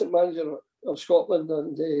assistant manager of Scotland,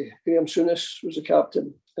 and Graham Souness was the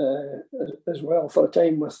captain as well for a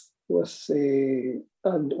time with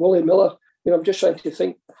and Willie Miller. I'm just trying to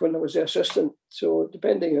think when I was the assistant. So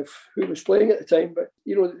depending of who was playing at the time, but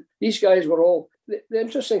these guys were all. The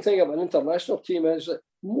interesting thing about an international team is that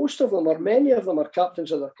many of them are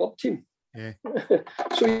captains of their club team. Yeah.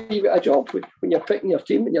 So you've got a job when you're picking your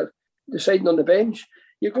team and you're deciding on the bench.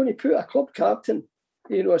 You're going to put a club captain,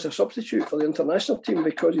 as a substitute for the international team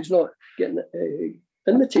because he's not getting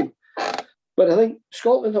in the team. But I think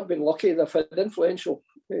Scotland have been lucky. They've had influential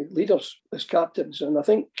leaders as captains. And I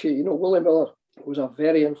think, Willie Miller was a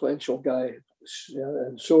very influential guy.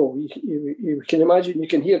 And so you can imagine, you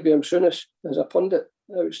can hear Graham Souness as a pundit,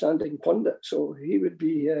 outstanding pundit. So he would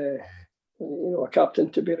be, a captain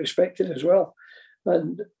to be respected as well.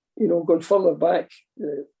 And, going further back,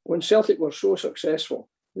 when Celtic were so successful,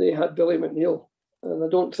 they had Billy McNeill. And I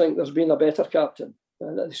don't think there's been a better captain.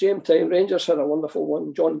 And at the same time, Rangers had a wonderful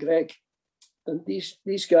one, John Gregg. And these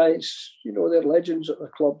guys, they're legends at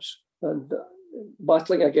their clubs. And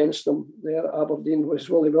battling against them there at Aberdeen was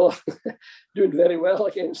Willie Miller, doing very well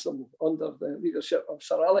against them under the leadership of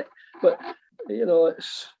Sir Alec. But,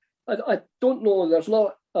 I don't know, there's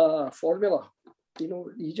not a formula.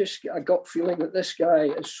 You just get a gut feeling that this guy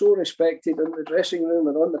is so respected in the dressing room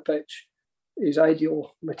and on the pitch. He's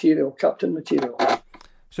ideal material, captain material.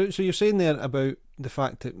 So you're saying there about the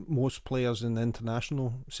fact that most players in the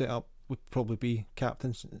international setup would probably be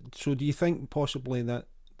captains. So do you think possibly that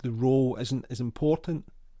the role isn't as important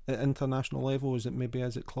at international level as it maybe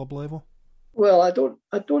is at club level? Well, I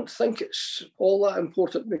don't think it's all that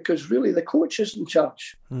important because really the coach is in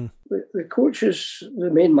charge. The coach is the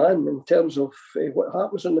main man in terms of what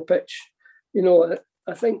happens on the pitch.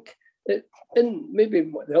 I think in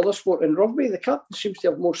maybe the other sport, in rugby, the captain seems to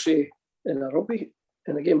have more say in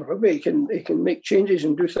a game of rugby. He can make changes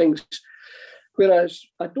and do things. Whereas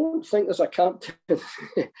I don't think there's a captain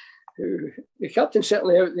who, the captain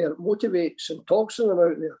certainly out there motivates and talks to them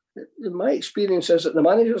out there. In my experience is that the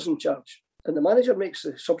manager's in charge. And the manager makes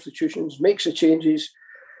the substitutions, makes the changes,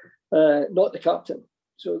 not the captain.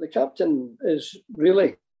 So the captain is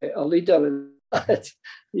really a leader, and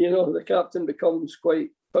the captain becomes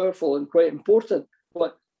quite powerful and quite important.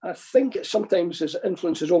 But I think sometimes his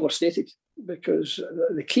influence is overstated, because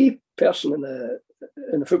the key person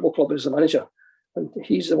in the football club is the manager, and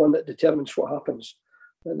he's the one that determines what happens.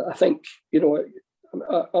 And I think,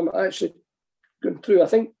 I'm actually going through, I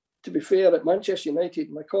think, to be fair, at Manchester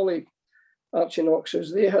United, my colleague Archie Knox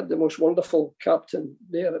says they had the most wonderful captain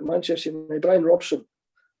there at Manchester United, Brian Robson,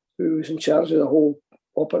 who was in charge of the whole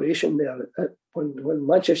operation there when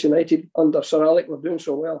Manchester United under Sir Alec were doing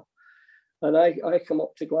so well. And I come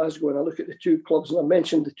up to Glasgow and I look at the two clubs, and I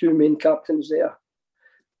mentioned the two main captains there,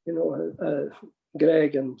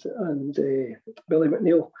 Greg and Billy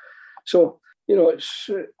McNeil. So,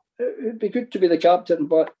 it'd be good to be the captain,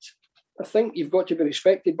 but I think you've got to be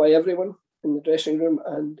respected by everyone in the dressing room,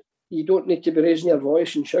 and you don't need to be raising your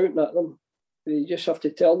voice and shouting at them. You just have to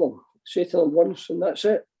tell them, say to them once, and that's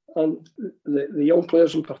it. And the young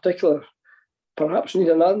players in particular perhaps need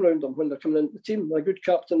an arm around them when they're coming into the team. A good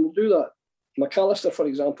captain will do that. McAllister, for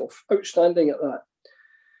example, outstanding at that.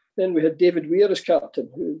 Then we had David Weir as captain,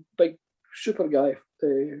 who big super guy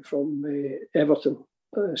from Everton.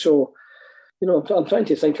 I'm trying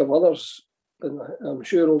to think of others, and I'm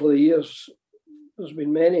sure over the years there's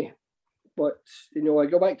been many. But I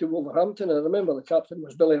go back to Wolverhampton, and I remember the captain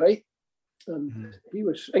was Billy Wright, and he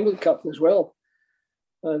was England captain as well,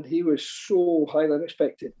 and he was so highly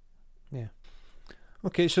respected. Yeah.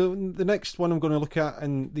 Okay, so the next one I'm going to look at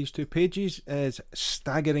in these 2 pages is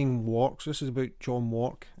Staggering Wark. So this is about John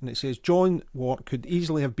Wark, and it says John Wark could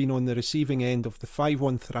easily have been on the receiving end of the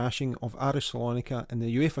 5-1 thrashing of Aris Salonika in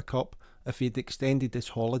the UEFA Cup if he had extended his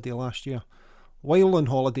holiday last year. While on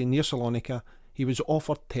holiday near Salonika, he was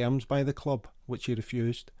offered terms by the club, which he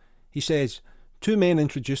refused. He says, 2 men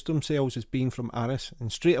introduced themselves as being from Aris,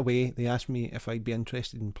 and straight away they asked me if I'd be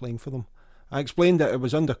interested in playing for them. I explained that it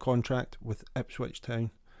was under contract with Ipswich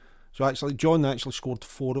Town. So John scored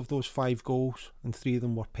 4 of those 5 goals, and 3 of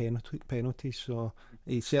them were penalties. So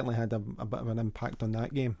he certainly had a bit of an impact on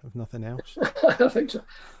that game, if nothing else. I think so.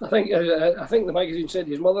 I think the magazine said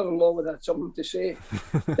his mother-in-law would have something to say.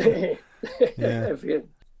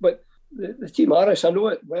 But the team Aris, I know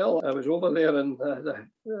it well. I was over there, and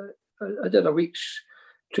I did a week's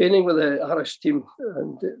training with the Aris team,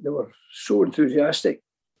 and they were so enthusiastic.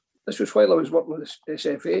 This was while I was working with the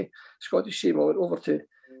SFA, Scottish team. I went over to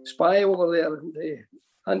spy over there, and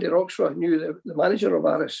Andy Roxburgh knew the manager of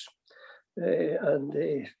Aris, and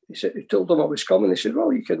he told them I was coming. He said,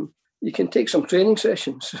 "Well, you can take some training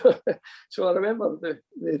sessions." So I remember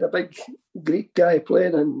they had a big Greek guy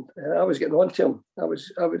playing, and I was getting on to him. I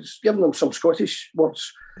was giving them some Scottish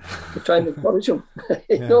words to try and encourage him,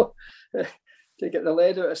 to get the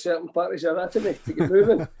lead out of certain parts of anatomy to get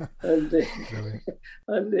moving. And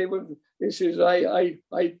he says,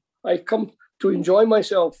 I come to enjoy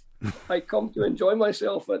myself. I come to enjoy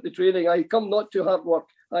myself at the training. I come not to hard work.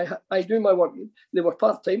 I do my work. They were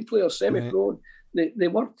part-time players, semi-pro. Right. They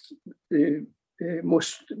worked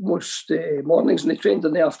most mornings, and they trained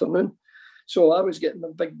in the afternoon. So I was getting the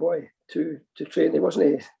big boy to train. He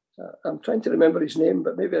wasn't. I'm trying to remember his name,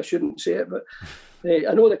 but maybe I shouldn't say it. But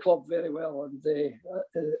I know the club very well, and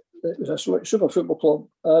it was a super football club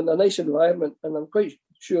and a nice environment. And I'm quite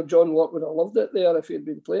sure John Wark would have loved it there if he'd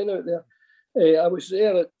been playing out there. I was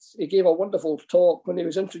there. He gave a wonderful talk when he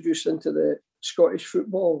was introduced into the Scottish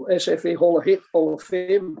Football SFA Hall of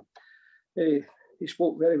Fame. He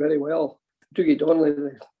spoke very, very well. Dougie Donnelly,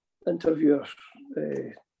 the interviewer,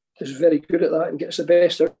 is very good at that and gets the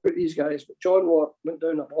best out of these guys. But John Wark went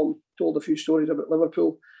down a bomb, told a few stories about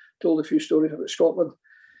Liverpool, told a few stories about Scotland.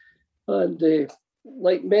 And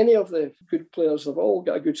like many of the good players, they've all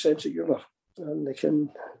got a good sense of humour, and they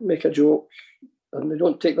can make a joke, and they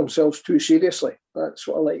don't take themselves too seriously. That's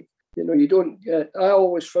what I like. You don't. I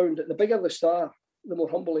always found that the bigger the star, the more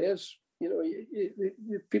humble he is.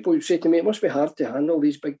 People who say to me, it must be hard to handle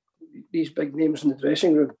these big names in the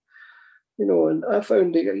dressing room. And I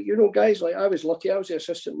found, guys like, I was lucky. I was the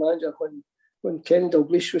assistant manager when Kenny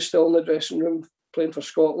Dalglish was still in the dressing room playing for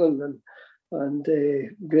Scotland, and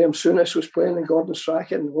Graham Souness was playing, and Gordon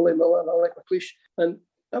Strachan, and Willie Miller, and Alec McLeish. And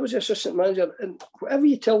I was the assistant manager, and whatever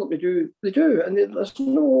you tell them to do, they do. And there's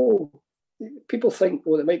no... People think,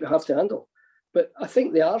 they might be hard to handle. But I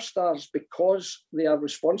think they are stars because they are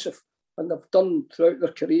responsive, and they've done throughout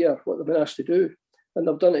their career what they've been asked to do, and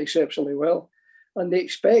they've done it exceptionally well. And they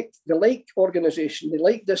like organisation, they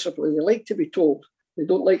like discipline, they like to be told. They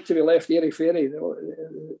don't like to be left airy-fairy.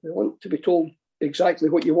 They want to be told exactly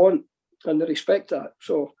what you want, and they respect that.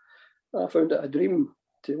 So I found it a dream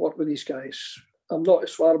to work with these guys. I'm not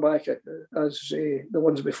as far back as the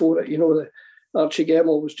ones before it. The Archie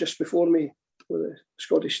Gemmill was just before me with the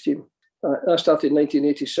Scottish team. I started in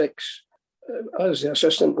 1986 as the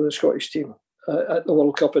assistant with the Scottish team at the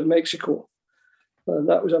World Cup in Mexico. And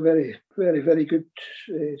that was a very, very, very good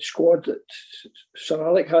squad that Sir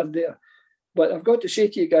Alec had there. But I've got to say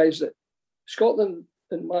to you guys that Scotland,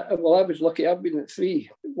 I was lucky. I've been at 3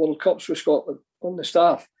 World Cups with Scotland on the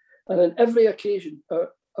staff. And on every occasion,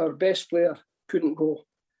 our best player couldn't go.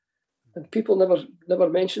 And people never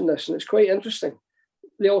mention this. And it's quite interesting.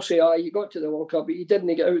 They all say, you got to the World Cup, but you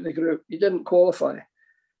didn't get out of the group. You didn't qualify.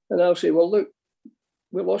 And I'll say, well, look,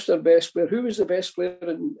 we lost our best player. Who was the best player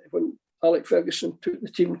when Alec Ferguson took the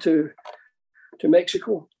team to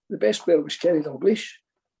Mexico? The best player was Kenny Dalglish.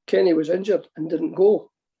 Kenny was injured and didn't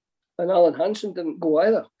go. And Alan Hansen didn't go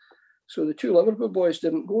either. So the 2 Liverpool boys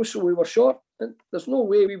didn't go, so we were short. And there's no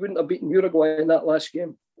way we wouldn't have beaten Uruguay in that last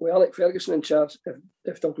game with Alec Ferguson in charge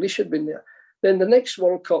if Dalglish had been there. Then the next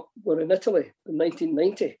World Cup were in Italy in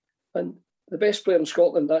 1990. And the best player in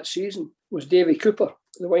Scotland that season was Davy Cooper,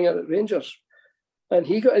 the winger at Rangers. And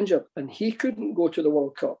he got injured and he couldn't go to the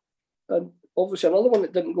World Cup. And obviously another one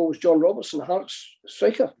that didn't go was John Robertson, Hearts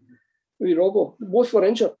striker, wee Robbo. Both were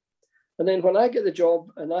injured. And then when I got the job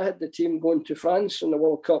and I had the team going to France in the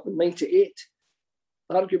World Cup in 98,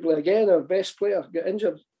 arguably again our best player got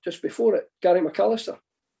injured just before it, Gary McAllister.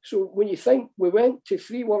 So when you think we went to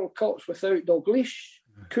 3 World Cups without Dalglish,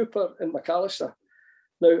 Cooper and McAllister.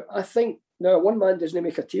 Now, I think, one man doesn't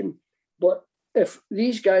make a team, but if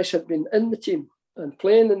these guys had been in the team and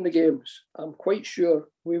playing in the games, I'm quite sure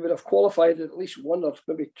we would have qualified at least 1 or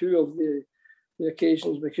maybe 2 of the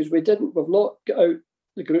occasions, because we've not got out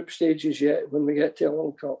the group stages yet when we get to a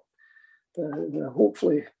World Cup.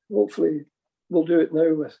 Hopefully we'll do it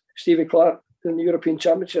now with Stevie Clarke in the European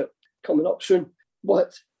Championship coming up soon.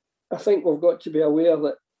 But I think we've got to be aware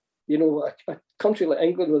that, a country like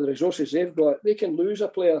England with the resources they've got, they can lose a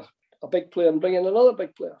big player, and bring in another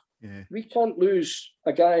big player. Yeah. We can't lose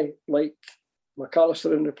a guy like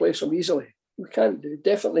McAllister and replace him easily. We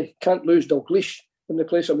definitely can't lose Dalglish and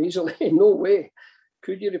replace him easily. No way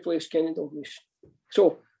could you replace Kenny Dalglish.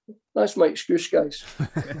 So that's my excuse, guys.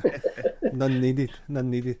 None needed.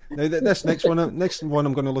 Now, this next one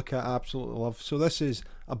I'm going to look at, I absolutely love. So this is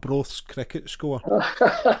a Broth's cricket score.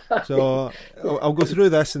 So I'll go through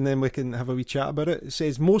this and then we can have a wee chat about it. It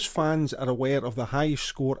says, most fans are aware of the highest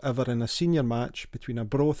score ever in a senior match between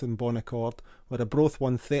Arbroath and Bonaccord, where Arbroath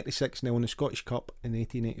won 36-0 in the Scottish Cup in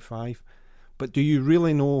 1885. But do you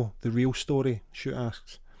really know the real story? Shoot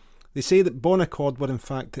asks. They say that Bonaccord were in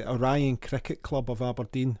fact the Orion Cricket Club of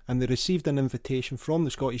Aberdeen, and they received an invitation from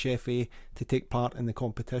the Scottish FA to take part in the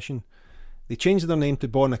competition. They changed their name to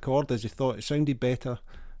Bonaccord as they thought it sounded better.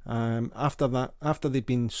 After they'd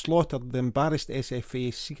been slaughtered, the embarrassed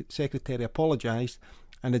SFA secretary apologised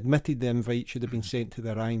and admitted the invite should have been sent to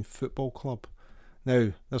the Orion Football Club.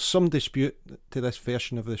 Now, there's some dispute to this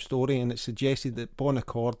version of the story, and it's suggested that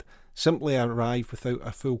Bonaccord simply arrived without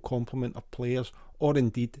a full complement of players, or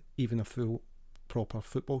indeed even a full proper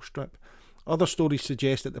football strip. Other stories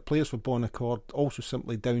suggest that the players for Bonaccord also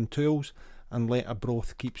simply downed tools and let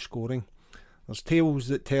Arbroath keep scoring. There's tales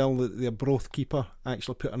that tell that the Arbroath keeper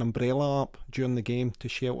actually put an umbrella up during the game to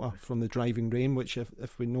shelter from the driving rain, which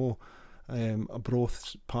if we know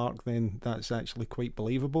Arbroath's park, then that's actually quite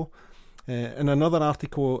believable. In another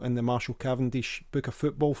article in the Marshall Cavendish Book of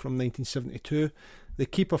Football from 1972, the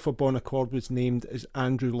keeper for Bonaccord was named as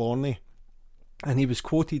Andrew Lorney, and he was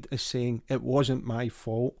quoted as saying, "It wasn't my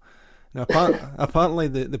fault." Now, apparently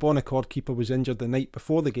the Bonaccord keeper was injured the night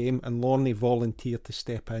before the game, and Lorney volunteered to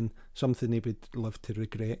step in, something he would live to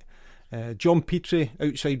regret. John Petrie,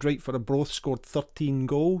 outside right for Arbroath, scored 13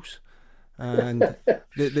 goals, and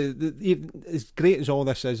as great as all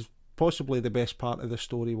this is, possibly the best part of the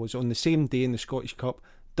story was on the same day in the Scottish Cup,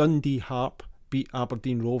 Dundee Harp beat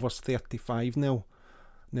Aberdeen Rovers 35-0.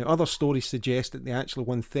 Now, other stories suggest that they actually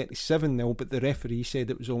won 37-0, but the referee said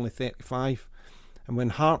it was only 35. And when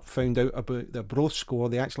Harp found out about the Arbroath score,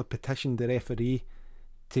 they actually petitioned the referee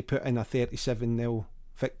to put in a 37-0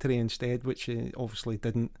 victory instead, which he obviously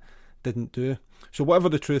didn't do. So whatever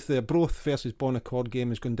the truth, the Arbroath versus Bonaccord game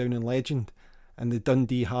has gone down in legend, and the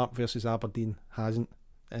Dundee Harp versus Aberdeen hasn't.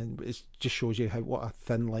 And it just shows you what a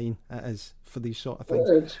thin line it is for these sort of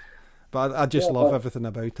things. But I just love everything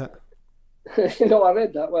about it. I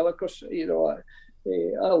read that. Well, of course, I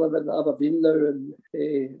live in Aberdeen now, and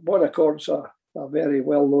Bonaccord's a very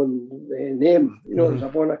well-known name. There's a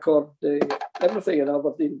Bonaccord, everything in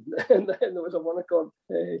Aberdeen, and then there was a Bonaccord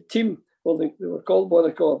team. Well, they were called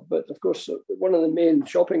Bonaccord, but of course, one of the main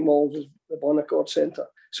shopping malls is the Bonaccord Centre.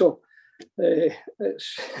 So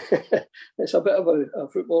it's it's a bit of a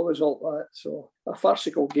football result, that. So a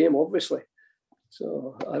farcical game, obviously.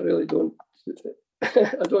 So I really don't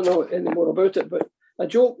I don't know any more about it. But I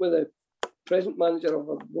joke with the present manager of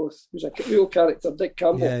both, who's a real character, Dick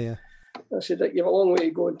Campbell. Yeah. I said, Dick, you have a long way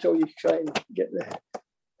to go until you try and get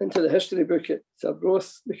into the history book at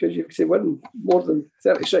Arbroath, because you can win more than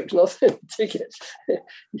 36-0 tickets.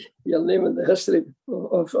 You're naming the history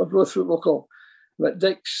of Arbroath Football Club. But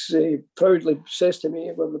Dick's proudly says to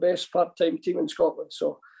me, we're the best part-time team in Scotland.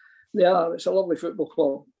 So they are. It's a lovely football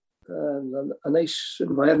club and a nice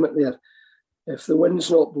environment there. If the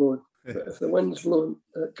wind's not blowing, but if the wind's blowing,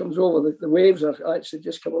 it comes over. The waves are actually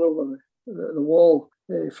just coming over the wall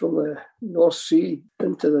from the North Sea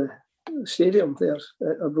into the stadium there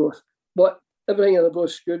at Arbroath. But everything in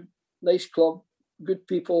Arbroath's good, nice club, good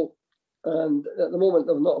people, and at the moment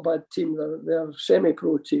they're not a bad team. They're a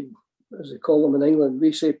semi-pro team, as they call them in England.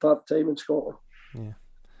 We say part-time in Scotland. Yeah,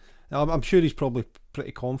 I'm sure he's probably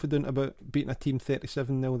pretty confident about beating a team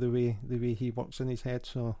 37-0 the way he works in his head.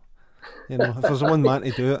 So, if there's one man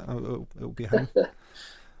to do it, it'll be him.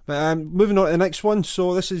 But moving on to the next one.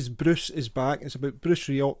 So this is Bruce is back. It's about Bruce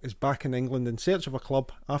Rioch is back in England in search of a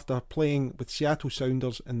club after playing with Seattle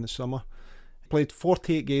Sounders in the summer. He played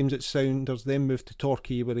 48 games at Sounders, then moved to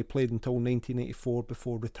Torquay, where he played until 1984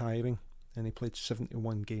 before retiring, and he played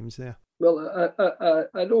 71 games there. Well,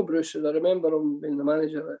 I know Bruce, and I remember him being the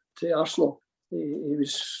manager at Arsenal. He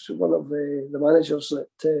was one of the managers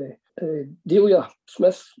that Delia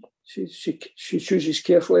Smith, she chooses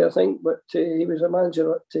carefully, I think, but he was a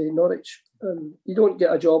manager at Norwich. And you don't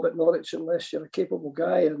get a job at Norwich unless you're a capable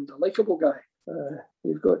guy and a likeable guy.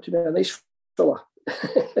 You've got to be a nice fella.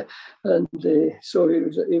 And so he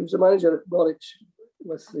was a manager at Norwich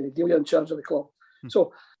with Delia in charge of the club.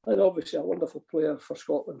 So, and obviously a wonderful player for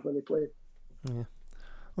Scotland when he played. Yeah.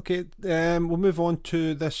 Okay, we'll move on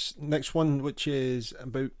to this next one, which is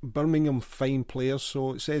about Birmingham fine players.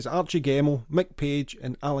 So it says Archie Gemmill, Mick Page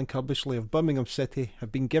and Alan Curbishley of Birmingham City have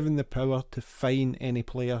been given the power to fine any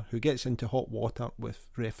player who gets into hot water with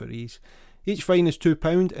referees. Each fine is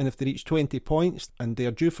 £2, and if they reach 20 points and they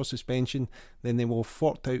are due for suspension, then they will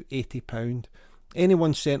fork out £80.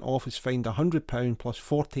 Anyone sent off is fined £100 plus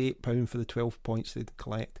 £48 for the 12 points they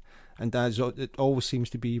collect. And as it always seems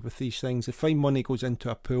to be with these things, the fine money goes into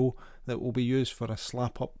a pool that will be used for a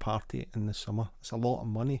slap-up party in the summer. It's a lot of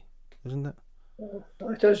money, isn't it?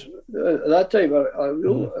 It is. At that time, a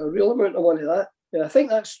real amount of money, that. Yeah, I think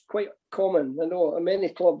that's quite common. I know in many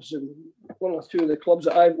clubs, and one or two of the clubs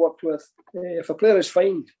that I've worked with, if a player is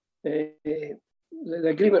fined, the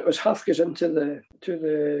agreement was half goes into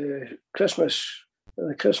the Christmas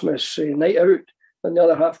night out, and the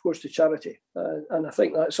other half goes to charity. And I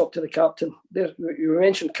think that's up to the captain. You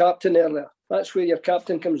mentioned captain earlier. That's where your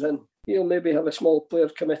captain comes in. He'll maybe have a small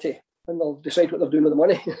players committee, and they'll decide what they're doing with the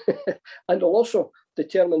money. And they'll also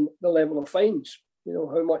determine the level of fines,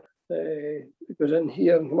 how much goes in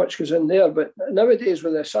here and how much goes in there. But nowadays,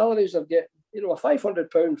 with the salaries they're getting, a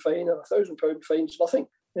 £500 fine or £1,000 fine is nothing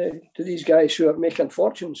to these guys who are making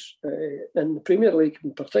fortunes in the Premier League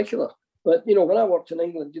in particular. But, when I worked in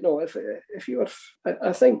England, if you were,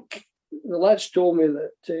 I think the lads told me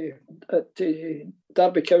that at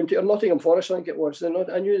Derby County, or Nottingham Forest, I think it was,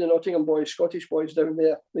 I knew the Nottingham boys, Scottish boys down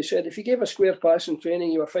there, they said if you gave a square pass in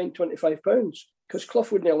training, you were fined £25, because Clough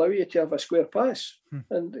wouldn't allow you to have a square pass.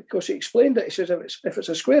 And of course he explained it, he says if it's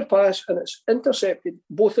a square pass and it's intercepted,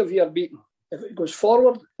 both of you are beaten. If it goes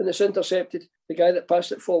forward and it's intercepted, the guy that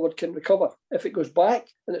passed it forward can recover. If it goes back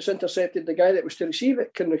and it's intercepted, the guy that was to receive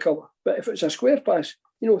it can recover. But if it's a square pass,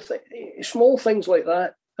 small things like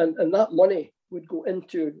that, and that money would go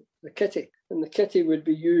into the kitty, and the kitty would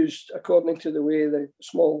be used according to the way the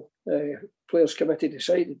small players committee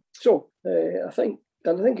decided. So I think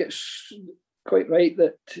it's quite right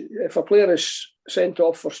that if a player is sent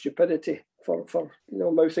off for stupidity, for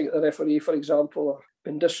mouthing at the referee, for example, or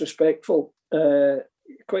being disrespectful,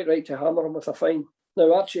 quite right to hammer him with a fine.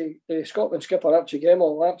 Now, Archie, Scotland skipper Archie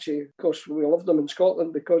Gemmill, of course, we loved him in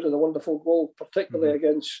Scotland because of the wonderful goal, particularly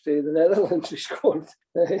against the Netherlands he scored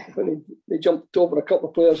when he jumped over a couple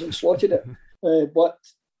of players and slotted it.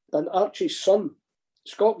 And Archie's son,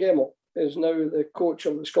 Scott Gemmill, is now the coach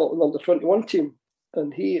of the Scotland under-21 team.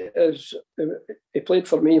 And he played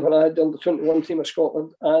for me when I had the under-21 team of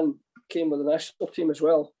Scotland and came with the national team as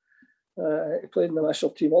well. He played in the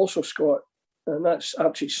national team also, Scott, and that's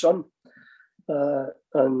Archie's son.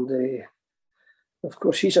 And of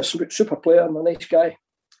course, he's a super player and a nice guy.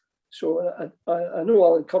 So I know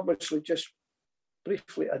Alan Curbishley just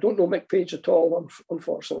briefly. I don't know Mick Page at all,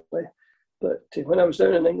 unfortunately. But when I was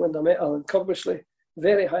down in England, I met Alan Curbishley.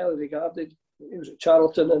 very highly regarded. He was at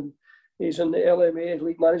Charlton and he's in the LMA,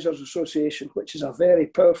 League Managers Association, which is a very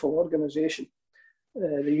powerful organisation,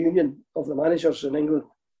 the union of the managers in England.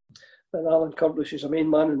 And Alan Kurdish is a main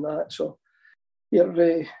man in that. So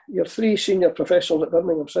your three senior professionals at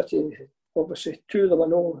Birmingham City, obviously two of them I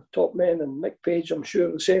know, top men, and Mick Page, I'm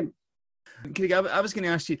sure the same. Craig, I was going to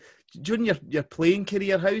ask you, during your playing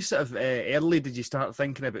career, how sort of early did you start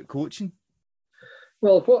thinking about coaching?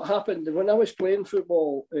 Well, what happened when I was playing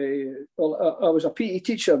football? I was a PE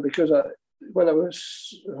teacher because when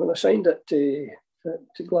I signed it to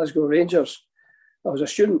Glasgow Rangers, I was a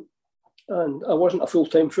student, and I wasn't a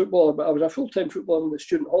full-time footballer, but I was a full-time footballer in the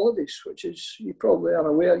student holidays, which is, you probably are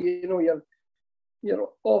aware, you're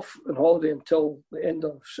off on holiday until the end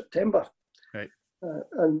of September, right?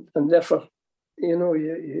 And therefore,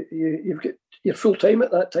 you're full-time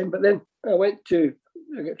at that time. But then I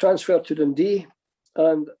got transferred to Dundee,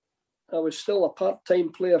 and I was still a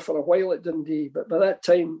part-time player for a while at Dundee. But by that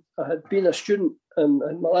time, I had been a student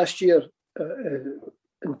in my last year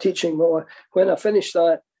in teaching. Well, when I finished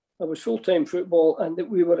that, I was full-time football, and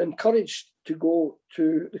we were encouraged to go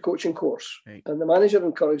to the coaching course. Right. And the manager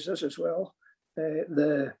encouraged us as well.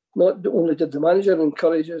 Not only did the manager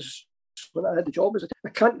encourage us when I had the job, I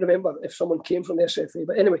can't remember if someone came from the SFA,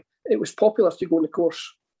 but anyway, it was popular to go on the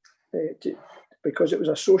course because it was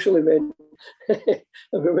a social event.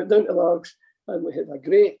 And we went down to Largs and we had a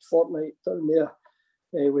great fortnight down there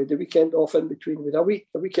with the weekend off in between, with a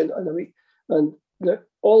weekend and a week. And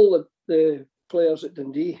all the players at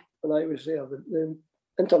Dundee, when I was there, the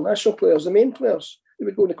international players, the main players, they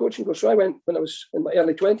would go on the coaching course. So I went when I was in my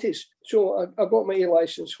early 20s. So I got my A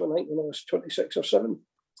licence when I was 26 or 7,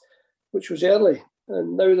 which was early.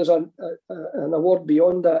 And now there's an award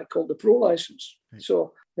beyond that called the Pro Licence. Right.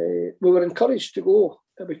 So we were encouraged to go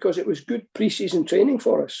because it was good pre-season training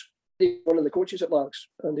for us. One of the coaches at Largs,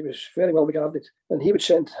 and he was very well regarded. And he would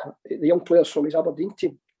send the young players from his Aberdeen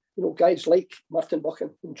team, guys like Martin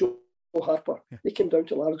Buchan and Joe Harper. Yeah. They came down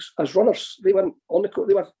to Largs as runners. They weren't on the court.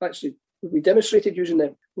 They were actually, we demonstrated using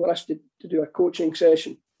them. We were asked to do a coaching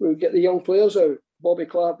session. We would get the young players out, Bobby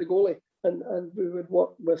Clark, the goalie, and we would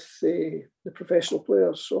work with the professional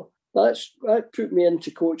players. So that put me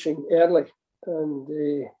into coaching early, and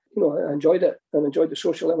I enjoyed it and enjoyed the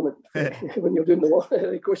social element when you're doing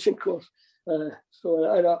the coaching course.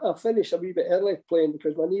 So I finished a wee bit early playing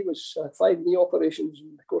because my knee I had 5 knee operations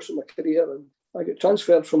in the course of my career, and I got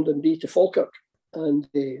transferred from Dundee to Falkirk, and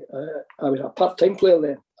I was a part-time player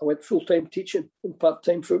then. I went full-time teaching and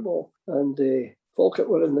part-time football, and Falkirk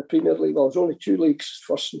were in the Premier League. Well, there was only 2 leagues,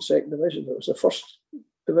 first and second division. It was the first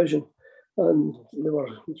division, and they were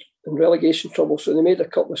in relegation trouble, so they made a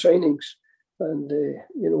couple of signings, and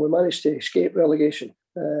we managed to escape relegation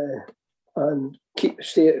and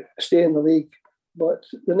stay in the league. But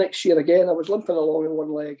the next year again, I was limping along in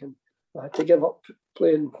one leg, and I had to give up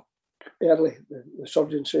playing early. The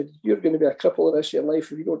surgeon said, "You're going to be a cripple the rest of your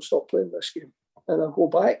life if you don't stop playing this game." And I'll go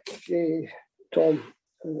back, Tom,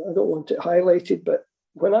 I don't want it highlighted, but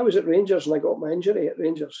when I was at Rangers and I got my injury at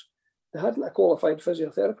Rangers, they hadn't a qualified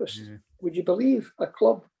physiotherapist. Mm-hmm. Would you believe a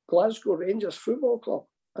club, Glasgow Rangers Football Club?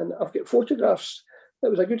 And I've got photographs. It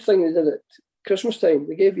was a good thing they did at Christmas time.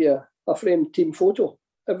 They gave you a framed team photo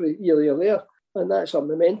every year you're there, and that's a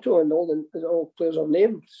memento, and all players are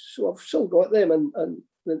named. So I've still got them, and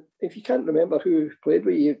if you can't remember who played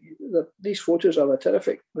with you, these photos are a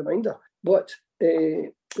terrific reminder. But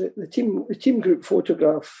the team group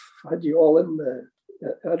photograph had you all in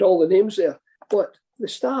had all the names there. But the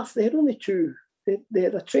staff, they had only 2. They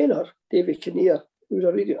had a trainer, David Kinnear, who was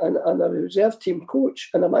and a reserve team coach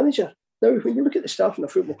and a manager. Now, when you look at the staff in a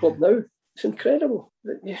football club now, it's incredible.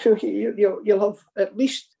 You'll have at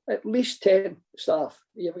least 10 staff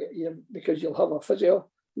because you'll have a physio,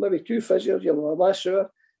 maybe 2 physios, you'll have a masseur,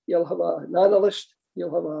 you'll have an analyst,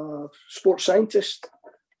 you'll have a sports scientist,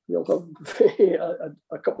 you'll have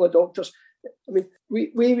a couple of doctors. I mean,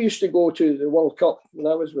 we used to go to the World Cup when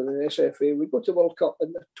I was with the SFA. We'd go to the World Cup,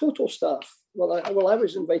 and the total staff. I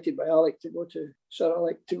was invited by Alec Sir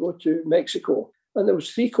Alec to go to Mexico, and there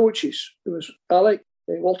was 3 coaches. There was Alec,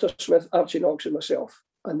 Walter Smith, Archie Knox, and myself.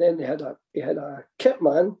 And then he had a kit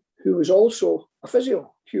man who was also a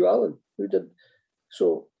physio, Hugh Allen, who did.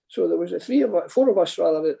 So there was 4 of us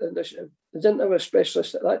rather. And they didn't have a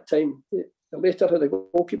specialist at that time. They later had a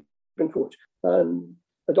goalkeeping coach and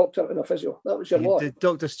a doctor and a physio. That was your lot.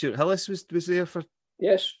 Dr. Stuart Hillis was there for.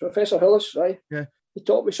 Yes, Professor Hillis, right? Yeah. He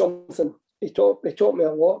taught me something. He taught me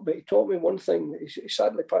a lot, but he taught me one thing. He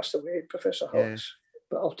sadly passed away, Professor Hillis. Yeah.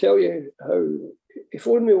 But I'll tell you how he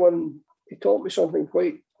phoned me he taught me something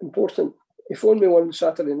quite important. he phoned me one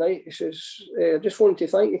Saturday night. He says, I just wanted to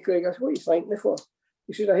thank you, Craig. I said, what are you thanking me for?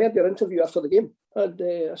 He says, I heard your interview after the game. And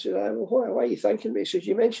I said, well, why are you thanking me? He says,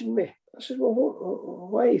 you mentioned me. I said, well,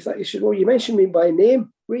 why are you thanking me? He said, well, you mentioned me by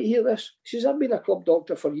name. Wait, hear this. He says, I've been a club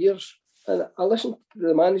doctor for years. And I listened to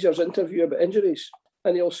the manager's interview about injuries.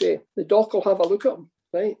 And he'll say, the doc will have a look at him,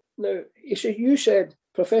 right? Now, he says, you said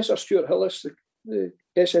Professor Stuart Hillis, the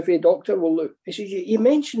SFA doctor, will look. He says, you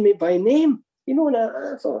mentioned me by name. You know, and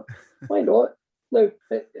I thought, why not? Now,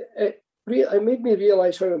 it made me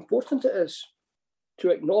realise how important it is to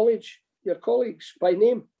acknowledge your colleagues by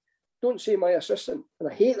name. Don't say my assistant. And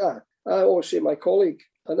I hate that. I always say my colleague.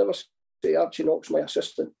 I never say Archie Knox, my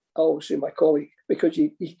assistant. I always say my colleague, because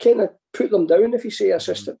you kind of put them down if you say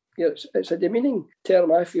assistant. It's a demeaning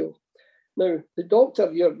term, I feel. Now, the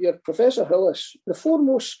doctor, your Professor Hillis, the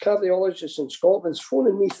foremost cardiologist in Scotland, is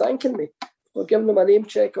phoning me, thanking me for giving them a name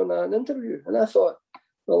check on an interview. And I thought,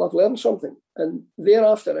 well, I've learned something. And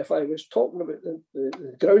thereafter, if I was talking about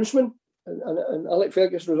the groundsman, and Alec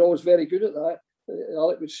Ferguson was always very good at that,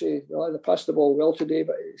 Alec would say, well, they passed the ball well today,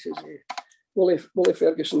 but he says, Willie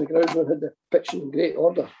Ferguson, the groundsman, had the pitch in great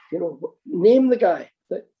order. You know, name the guy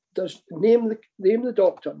that does, name the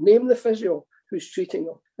doctor, name the physio who's treating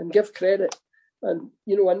them, and give credit. And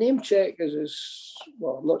you know, a name check is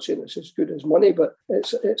well, I'm not saying it's as good as money, but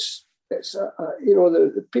it's you know,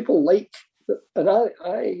 the people like, and I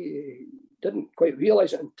didn't quite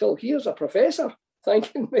realise it until here's a professor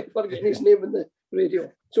thanking me for getting his name in the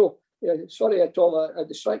radio. So. Yeah, sorry, Tom, I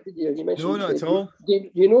distracted you. You mentioned. No, not at all. Did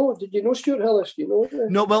you know Stuart Hillis? Do you know?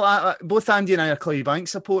 No, well, both Andy and I are Clydebank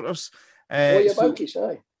supporters. You're Bankies,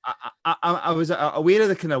 aye. I was aware of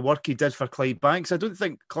the kind of work he did for Clydebank. I don't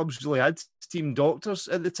think clubs really had team doctors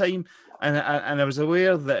at the time, and I was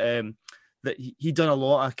aware that that he'd done a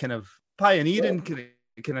lot of kind of pioneering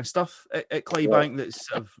kind of stuff at Clydebank that's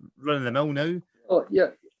sort of running the mill now. Oh yeah,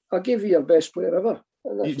 I'll give you your best player ever.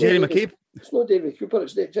 Jerry McCabe. It's not David Cooper,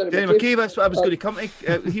 it's Jerry McCabe. That's what I was going to come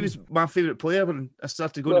to. He was my favourite player when I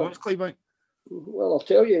started going to watch Clydebank. Well, I'll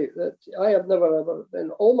tell you that I have never ever,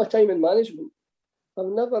 in all my time in management, I've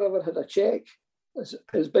never ever had a cheque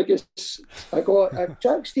as big as I got.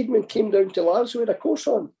 Jack Steedman came down to Lars with a course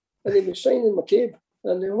on, and he was signing McCabe.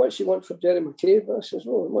 And how much you want for Jerry McCabe? And I says,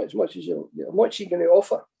 well, as much as how much are you going to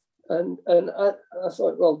offer? And I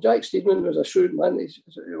thought, well, Jack Steedman was a shrewd man. He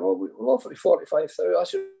said, well, we'll offer you 45,000. I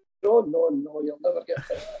said, no, you'll never get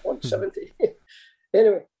that. I want 70.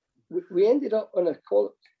 Anyway, we ended up on a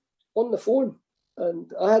call on the phone,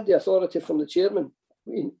 and I had the authority from the chairman.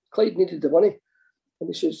 Clyde needed the money, and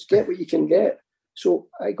he says, get what you can get. So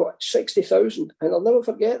I got 60,000, and I'll never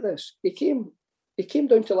forget this. He came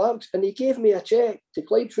down to Largs, and he gave me a cheque to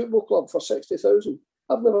Clyde Football Club for 60,000.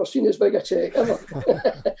 I've never seen as big a cheque ever.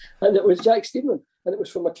 And it was Jack Steedman, and it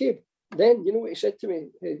was for McCabe. Then, you know what he said to me,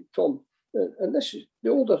 Tom, and this is,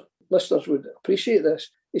 the older listeners would appreciate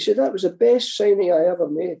this. He said, that was the best signing I ever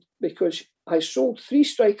made, because I sold 3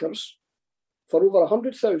 strikers for over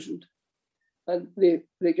 100,000, and they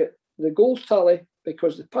get the goal tally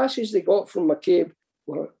because the passes they got from McCabe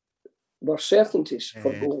were certainties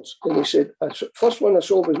for goals. And he said, first one I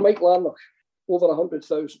sold was Mike Larnock, over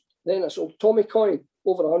 100,000. Then I sold Tommy Coyne,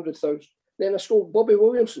 over 100,000. Then I sold Bobby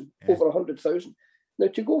Williamson, over 100,000. Now,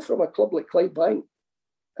 to go from a club like Clydebank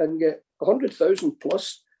and get 100,000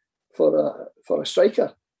 plus for a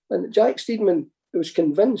striker, and Jack Steedman was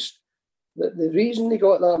convinced that the reason they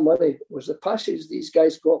got that money was the passes these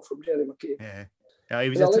guys got from Jerry McCabe. Yeah, he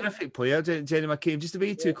was a terrific player, Jerry McCabe. Just the way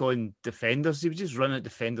he took on defenders, he would just run at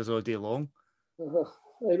defenders all day long.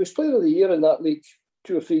 He was player of the year in that league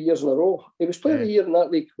 2 or 3 years in a row. He was player of the year in that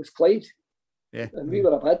league with Clyde. Yeah. And we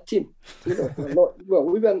were a bad team. You know,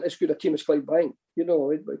 we weren't as good a team as Clydebank, you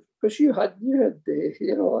know, because you had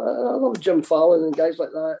you know, I love Jim Fallon and guys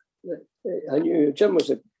like that. I knew Jim was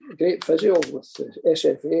a great physio with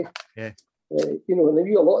SFA. Yeah. You know, and I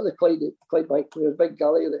knew a lot of the Clydebank players, Big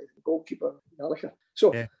Gallagher, the goalkeeper, Gallagher.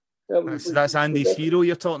 So that's Andy's hero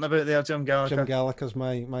you're talking about there, Jim Gallagher. Jim Gallagher's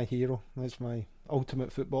my hero. That's my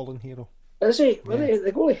ultimate footballing hero. Is he? Really?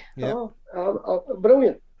 The goalie? Yeah.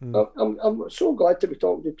 Brilliant. I'm so glad to be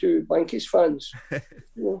talking to 2 Bankies fans.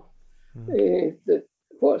 You know,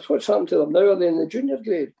 what's happened to them now? Are they in the junior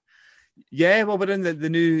grade? Yeah, well, we're in the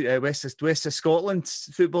new West of Scotland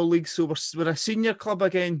Football League, so we're a senior club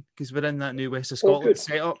again because we're in that new West of Scotland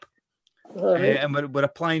setup, and we're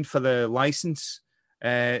applying for the licence.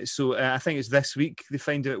 So I think it's this week they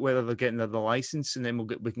find out whether they're getting the licence, and then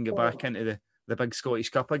we can get back into the big Scottish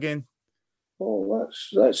Cup again. Oh,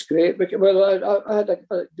 that's great. Well, I had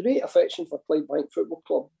a great affection for Clydebank Football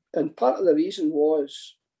Club, and part of the reason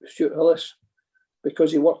was Stuart Hillis.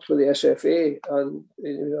 because he worked with the SFA and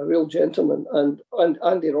he was a real gentleman. And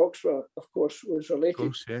Andy Roxburgh, of course, was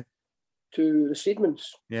related to the Steedmans.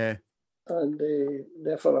 Yeah. And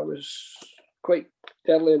therefore I was quite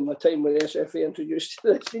early in my time with the SFA introduced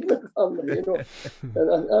to the Steedman family, you know.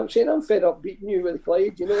 And I'm saying I'm fed up beating you with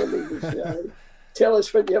Clyde, you know. And tell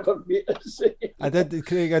us when you ever beat us.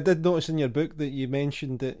 Craig, I did notice in your book that you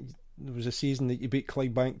mentioned that there was a season that you beat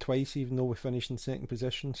Clydebank twice, even though we finished in second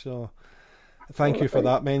position. So thank you for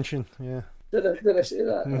that mention. Yeah. Did I say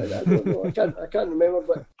that? I don't know. I can't remember,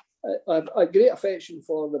 but I've a great affection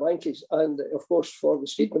for the Bankies and, of course, for the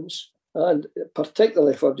Steedmans, and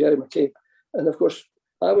particularly for Jerry McCabe. And, of course,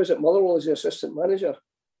 I was at Motherwell as the assistant manager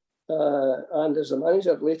and as the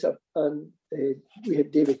manager later, and we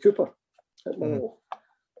had Davy Cooper at Motherwell.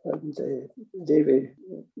 And Davy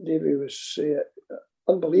was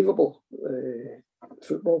unbelievable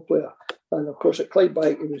football player. And, of course, at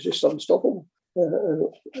Clydebank, he was just unstoppable.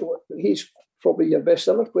 He's probably your best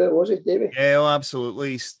ever player, was he, Davy? Yeah, oh,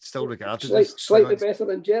 absolutely. He's still regarded slightly better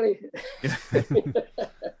than Jerry.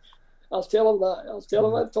 I'll tell him that.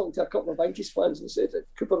 I'm talking to a couple of Bankies fans and said that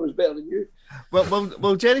Cooper was better than you.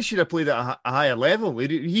 Well, Jerry should have played at a higher level.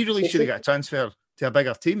 He really should have got a transfer to a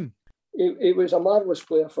bigger team. He was a marvellous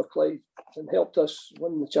player for Clyde and helped us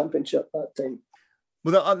win the championship that time.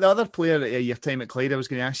 Well, the other player at your time at Clyde I was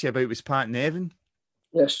going to ask you about was Pat Nevin.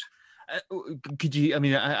 Yes. Could you? I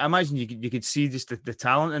mean, I imagine you could see just the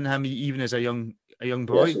talent in him even as a young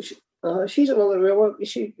boy. Yes, she's another one. You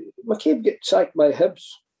see, McCabe gets sacked by Hibs.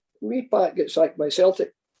 Me, Pat gets sacked by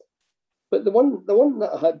Celtic. But the one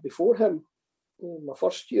that I had before him, my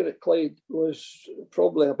first year at Clyde, was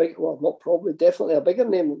probably definitely a bigger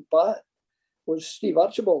name than Pat, was Steve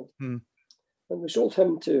Archibald. And we sold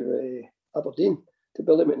him to Aberdeen, to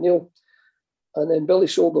Billy McNeil. And then Billy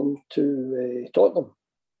sold him to Tottenham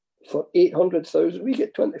for 800,000. We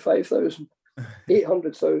get 25,000,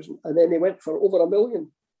 800,000. And then he went for over $1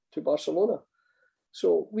 million to Barcelona.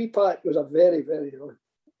 So Pat was a very, very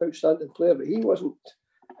outstanding player, but he wasn't.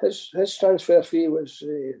 His transfer fee was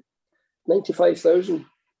 95,000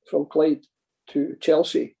 from Clyde to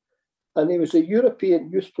Chelsea, and he was the European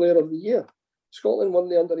Youth Player of the Year. Scotland won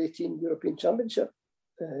the Under-18 European Championship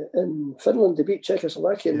in Finland. They beat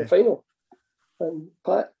Czechoslovakia in the final, and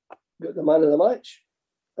Pat got the man of the match,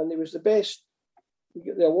 and he was the best. He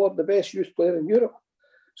got the award, the best youth player in Europe.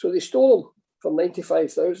 So they stole him for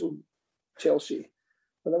 95,000, Chelsea,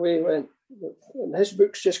 and away he went. And his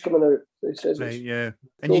book's just coming out. It says, right, yeah.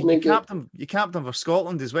 And you capped him for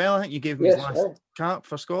Scotland as well. I think you gave him his last cap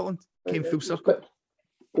for Scotland. Came full circle.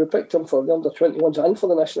 We picked him for the under-21s and for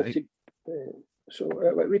the national team.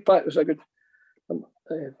 Pat was a good.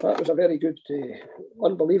 Pat was a very good,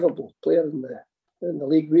 unbelievable player in the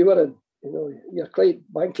league we were in. You know, your Clyde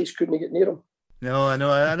Bankies couldn't get near him. No, I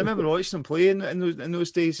know. I remember watching him playing in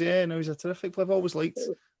those days. Yeah, and he was a terrific player. I've always liked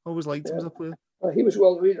him as a player. He was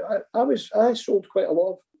well. I sold quite a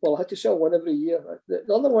lot. I had to sell one every year.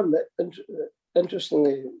 The other one that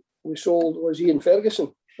interestingly we sold was Ian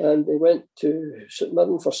Ferguson, and he went to St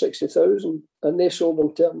Mirren for 60,000, and they sold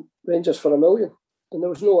him to Rangers for $1 million. And there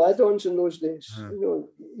was no add-ons in those days. You know,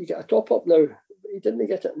 you get a top-up now. He didn't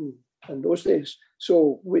get it in those days.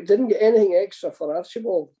 So we didn't get anything extra for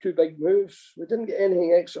Archibald. 2 big moves. We didn't get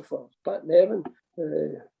anything extra for Pat Nevin.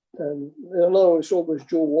 And another one we sold was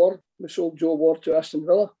Joe Ward. We sold Joe Ward to Aston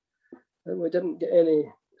Villa, and we didn't get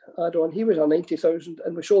any add-on. He was a 90,000,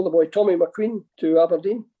 and we sold the boy Tommy McQueen to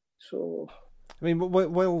Aberdeen. So, I mean,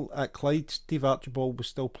 while at Clyde, Steve Archibald was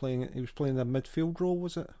still playing. He was playing the midfield role,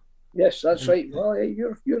 was it? Yes, that's right. Well,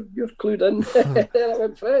 you're clued in. I'm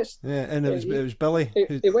impressed. Yeah, and it was Billy.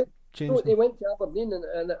 He went to Aberdeen,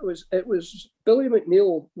 and it was Billy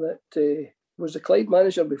McNeil that was the Clyde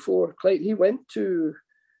manager before Clyde. He went to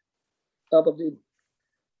Aberdeen,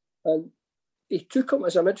 and he took him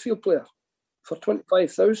as a midfield player for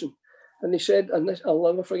 25,000. And he said, and this, I'll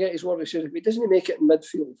never forget his word, he said, if he doesn't make it in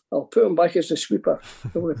midfield, I'll put him back as the sweeper.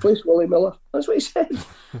 He'll replace Willie Miller. That's what he said.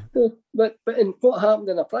 But in what happened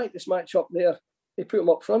in a practice match up there, he put him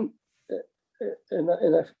up front in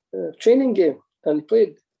a training game, and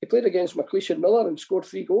he played against McLeish and Miller and scored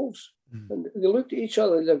 3 goals. And they looked at each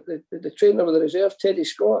other, the trainer with the reserve, Teddy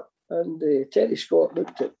Scott, and Teddy Scott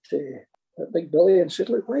looked at Big Billy and said,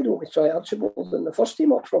 look, why don't we try Archibald in the first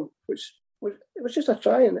team up front? It was just a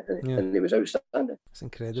try, and he was outstanding. It's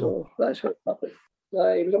incredible. So that's how it happened.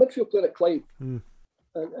 He was a midfield player at Clyde, and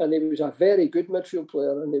he was a very good midfield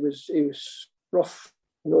player, and he was rough.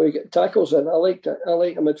 You know, he get tackles in. I like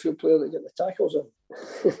a midfield player that get the tackles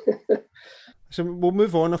in. So we'll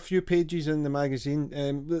move on a few pages in the magazine.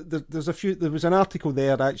 There's a few. There was an article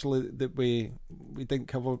there actually that we didn't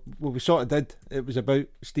cover. Well, we sort of did. It was about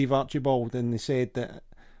Steve Archibald, and they said that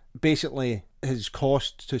basically his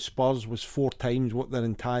cost to Spurs was 4 times what their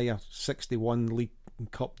entire 61 League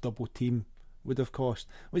and Cup double team would have cost,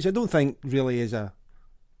 which I don't think really is a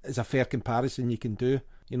fair comparison you can do.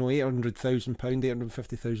 You know, £800,000,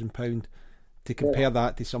 £850,000 to compare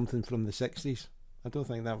that to something from the 60s. I don't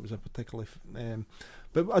think that was a particularly...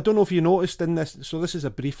 but I don't know if you noticed in this, so this is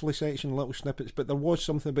a briefly section, little snippets, but there was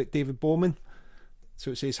something about David Bowman.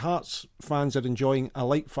 So it says, Hearts fans are enjoying a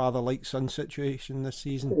like father, like son situation this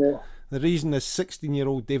season. Yeah. The reason is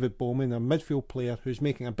 16-year-old David Bowman, a midfield player who's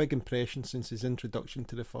making a big impression since his introduction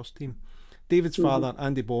to the first team. David's father,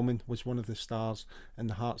 Andy Bowman, was one of the stars in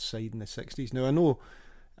the Hearts side in the 60s. Now,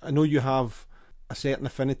 I know you have a certain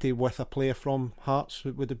affinity with a player from Hearts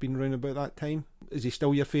who would have been around about that time. Is he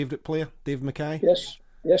still your favourite player, Dave Mackay? Yes.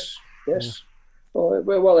 Yeah.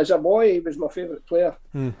 Well, as a boy, he was my favourite player.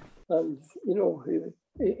 And, you know,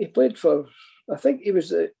 he played for, I think he was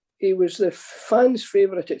the fans'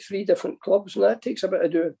 favourite at 3 different clubs, and that takes a bit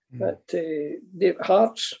of doing. At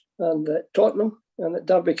Hearts and at Tottenham and at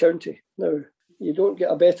Derby County. Now, you don't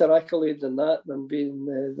get a better accolade than that, than being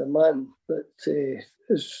the man that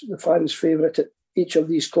is the fans' favourite at each of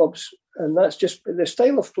these clubs. And that's just the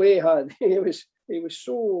style of play he had. He was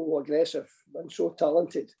so aggressive and so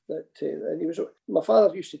talented that and he was. My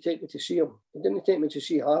father used to take me to see him. He didn't take me to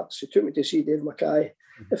see Hearts. He took me to see Dave Mackay.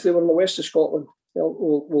 If they were in the west of Scotland,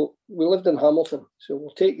 we lived in Hamilton, so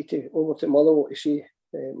we'll take you over to Motherwell to see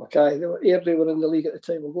Mackay. Airdrie were in the league at the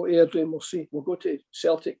time. We'll go to Airdrie and we'll go to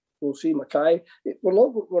Celtic. We'll see Mackay. We're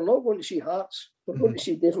not going to see Hearts. We're going to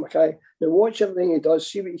see Dave Mackay. Now watch everything he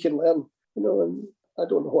does. See what you can learn. You know, and I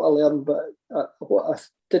don't know what I learned, but what I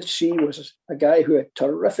did see was a guy who had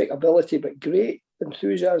terrific ability, but great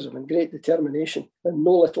enthusiasm and great determination and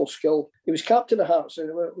no little skill. He was captain of Hearts,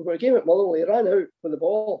 and we were a game at Motherwell. He ran out with the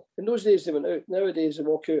ball. In those days, they went out. Nowadays, they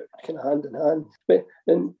walk out kind of hand in hand. But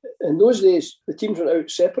in those days, the teams went out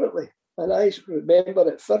separately. And I remember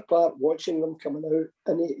at Fir Park watching them coming out,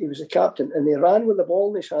 and he was the captain, and he ran with the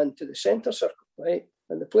ball in his hand to the centre circle, right?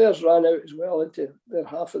 And the players ran out as well into their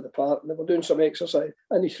half of the park, and they were doing some exercise.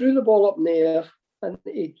 And he threw the ball up in the air, and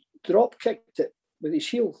he drop kicked it with his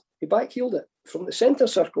heel. He back-heeled it from the centre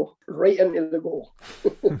circle right into the goal.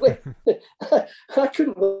 I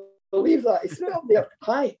couldn't believe that. He threw it up there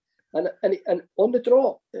high, and on the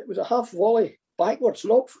draw, it was a half volley backwards. It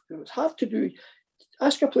was hard to do.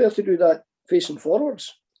 Ask a player to do that facing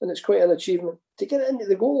forwards, and it's quite an achievement to get it into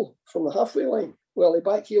the goal from the halfway line. Well, he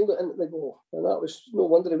back-heeled it into the goal, and that was no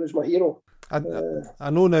wonder he was my hero. I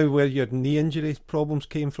know now where your knee injury problems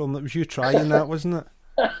came from. That was you trying that, wasn't it?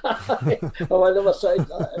 Oh, I never tried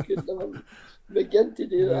that. I could never begin to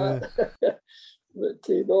do that. But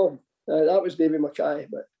no, that was David Mackay.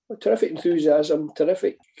 But a terrific enthusiasm,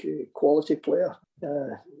 terrific quality player,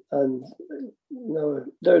 and you know,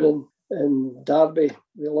 down in Derby,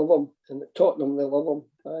 they love him, and at Tottenham they love him,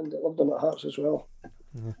 and they loved him at Hearts as well.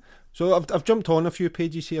 Yeah. So I've jumped on a few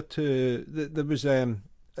pages here to there was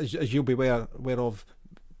as you'll be aware of,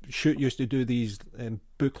 Shoot used to do these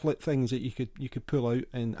booklet things that you could pull out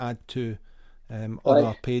and add to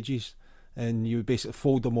other pages, and you would basically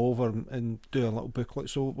fold them over and do a little booklet.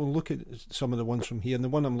 So we'll look at some of the ones from here, and the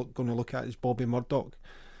one I'm going to look at is Bobby Murdoch.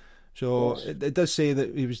 So yes. It does say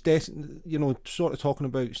that he was sort of talking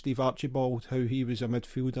about Steve Archibald, how he was a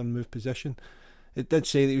midfielder and moved position. It did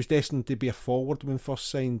say that he was destined to be a forward when first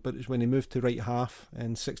signed, but it was when he moved to right half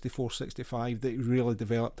in 64-65 that he really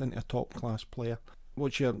developed into a top class player.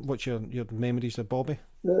 What's your memories of Bobby?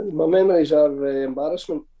 My memories are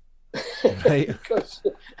embarrassment. Right. Because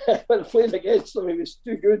when I played against him, he was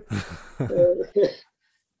too good.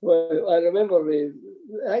 Well, I remember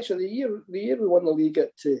actually the year we won the league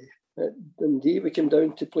at Dundee, we came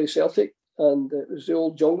down to play Celtic, and it was the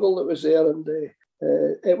old jungle that was there, and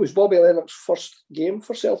it was Bobby Lennox's first game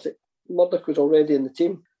for Celtic. Murdoch was already in the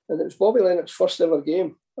team, and it was Bobby Lennox's first ever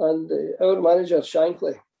game. And our manager,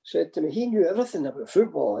 Shankly, said to me, he knew everything about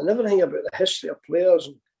football and everything about the history of players.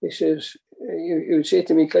 And he says, he would say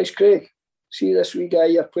to me, Christ Craig, see this wee guy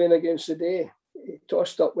you're playing against today? He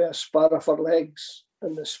tossed up with a sparrow for legs,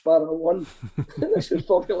 and the sparrow won. This is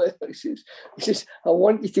Bobby Lennox. He says, I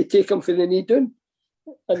want you to take him for the knee down.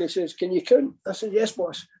 And he says, can you count? I said, yes,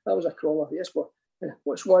 boss. That was a crawler. Yes, boss.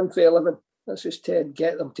 What's 1 for 11? That says 10.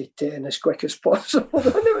 Get them to 10 as quick as possible.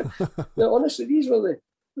 Now, honestly, these were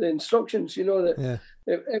the instructions, you know, that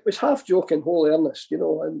it was half joking, whole earnest, you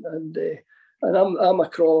know, and I'm a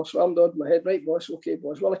crawler, so I'm nodding my head, right, boss, okay,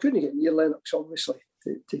 boss. Well, I couldn't get near Lennox, obviously,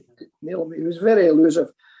 to nail him. He was very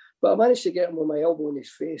elusive. But I managed to get him with my elbow in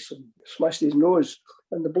his face and smashed his nose.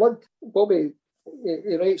 And the blood, Bobby,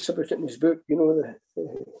 he writes about it in his book,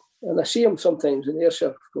 and I see him sometimes in Ayrshire,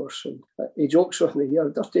 of course, and he jokes with me, "You're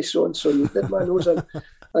a dirty so-and-so, you did my nose in."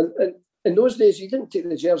 And in those days, you didn't take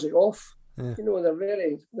the jersey off. Yeah.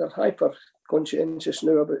 They're hyper conscientious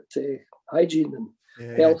now about hygiene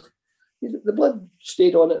and health. The blood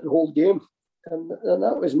stayed on it the whole game. And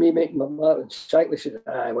that was me making my mark, and Shankly said,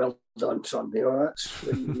 "Well done, son." That's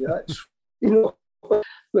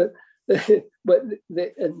But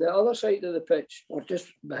the other side of the pitch, or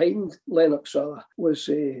just behind Lennox, was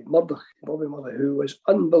Murdoch, Bobby Murdoch, who was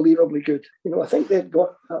unbelievably good. I think they'd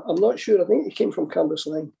got. I'm not sure. I think he came from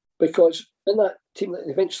Cambuslang, because in that team that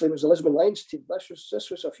eventually was the Lisbon Lions team.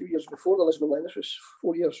 This was a few years before the Lisbon Lions. This was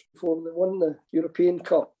 4 years before they won the European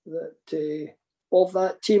Cup. Of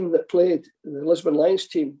that team that played, the Lisbon Lions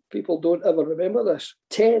team, people don't ever remember this.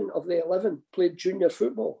 10 of the 11 played junior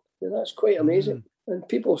football. And that's quite amazing. And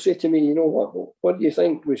people say to me, what do you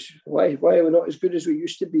think? Why are we not as good as we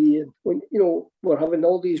used to be? And when we're having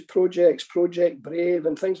all these projects, Project Brave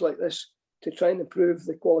and things like this to try and improve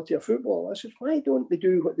the quality of football. I said, why don't they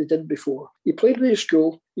do what they did before? You played with your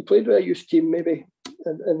school, you played with a youth team maybe,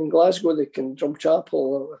 and in Glasgow they can Drumchapel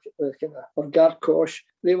or Garcosh.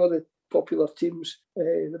 They were the popular teams,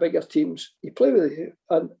 the bigger teams. You play with it,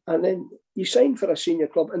 and then you sign for a senior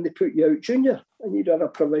club and they put you out junior, and you do a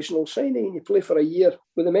provisional signing and you play for a year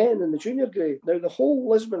with the men in the junior grade. Now the whole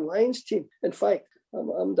Lisbon Lions team, in fact,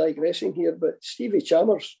 I'm digressing here, but Stevie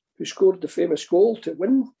Chalmers, who scored the famous goal to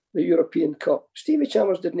win the European Cup, Stevie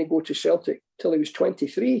Chalmers didn't go to Celtic till he was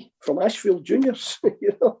 23 from Ashfield Juniors.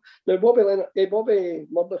 Now Bobby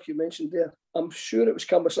Murdoch, you mentioned there, I'm sure it was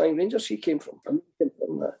Cambuslang Rangers he came from.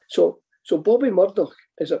 So Bobby Murdoch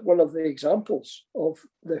is one of the examples of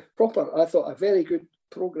the proper, I thought, a very good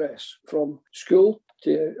progress from school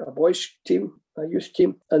to a boys team, a youth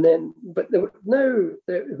team, and then, but they would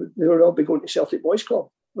all be going to Celtic Boys Club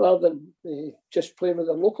rather than just playing with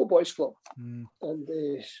their local boys club. And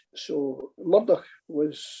so Murdoch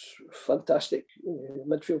was fantastic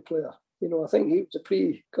midfield player. I think he was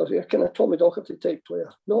because he's a kind of Tommy Docherty type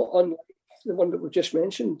player, not unlike the one that we just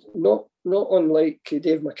mentioned, not unlike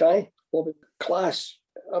Dave Mackay. Bobby, class,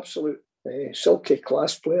 absolute silky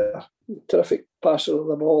class player, terrific passer of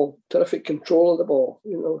the ball, terrific control of the ball.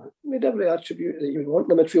 Made every attribute that you would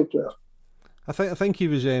want in a midfield player. I think he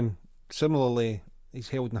was similarly. He's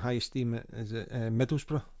held in high esteem at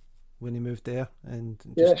Middlesbrough when he moved there, and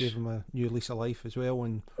just gave him a new lease of life as well.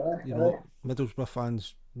 And Middlesbrough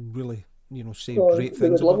fans really say great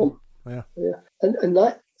things about him. Yeah. And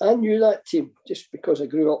that, I knew that team just because I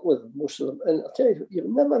grew up with most of them. And I'll tell you, you've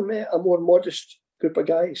never met a more modest group of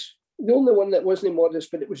guys. The only one that wasn't modest,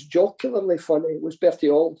 but it was jocularly funny, was Bertie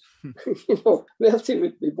Auld. Bertie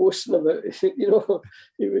would be boasting about it.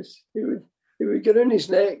 He would get on his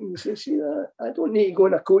neck and say, I don't need to go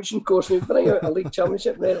on a coaching course. And he'd bring out a league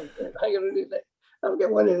championship medal and hang around his neck. I'll get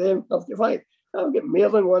one of them. I'll get more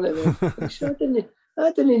than one of them. He said,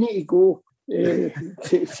 I didn't need to go to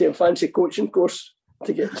a fancy coaching course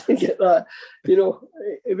to get that. He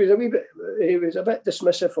was a bit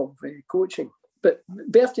dismissive of coaching. But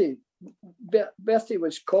Bertie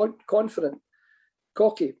was confident,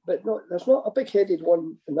 cocky, but there's not a big-headed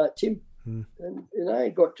one in that team. And I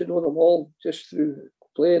got to know them all just through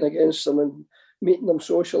playing against them and meeting them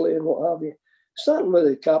socially and what have you. Starting with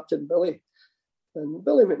the captain, Billy. And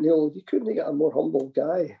Billy McNeil, you couldn't get a more humble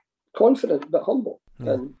guy. Confident, but humble.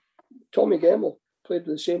 And Tommy Gemmell played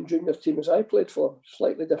with the same junior team as I played for,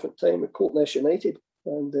 slightly different time at Coltness United.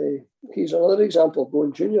 And he's another example of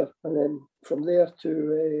going junior. And then from there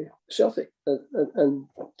to Celtic and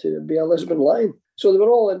to be a Lisbon Lion. So they were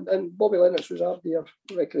all, and Bobby Lennox was Ardere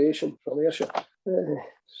Recreation from Ayrshire.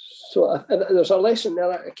 So there's a lesson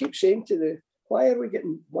there. I keep saying to why are we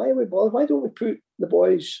bothered? Why don't we put the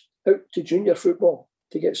boys out to junior football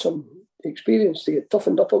to get some experience, to get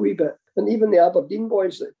toughened up a wee bit? And even the Aberdeen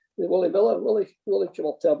boys, Willie Miller, Willie came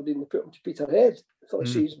up to Aberdeen and put him to Peterhead for a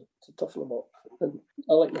season to toughen them up. And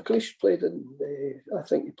Alec McLeish played I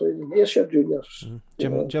think he played in Ayrshire juniors.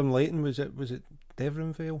 Jim Leighton, was it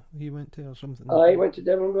Devonvale he went to or something? He went to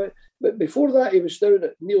Devonvale. But before that, he was down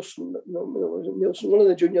at Nielsen. Nielsen, one of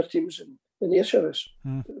the junior teams in Ayrshire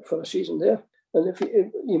for a season there. And if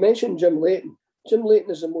you mentioned Jim Leighton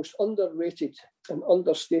is the most underrated and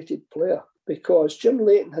understated player, because Jim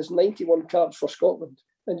Leighton has 91 caps for Scotland.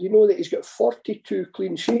 And you know that he's got 42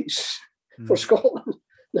 clean sheets for Scotland.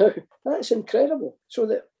 Now, that's incredible. So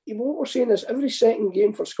that what we're saying is every second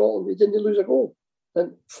game for Scotland, they didn't lose a goal.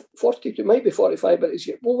 And 42, might be 45, but it's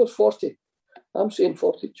over 40 I'm saying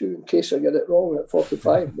 42 in case I get it wrong at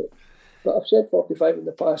 45, but I've said 45 in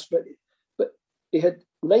the past. But he had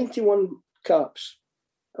 91 caps,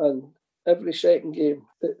 and every second game.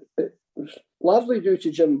 It was largely due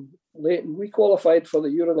to Jim Leighton. We qualified for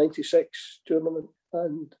the Euro 96 tournament,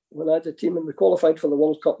 and when I had a team, and we qualified for the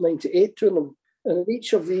World Cup 98 tournament. And in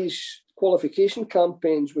each of these qualification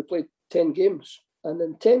campaigns, we played 10 games. And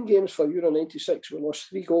in 10 games for Euro 96, we lost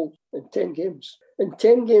 3 goals in 10 games. In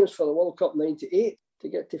 10 games for the World Cup 98, to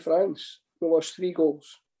get to France, we lost 3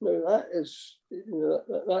 goals. Now, that is,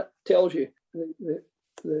 that tells you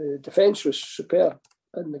the defence was superb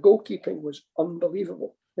and the goalkeeping was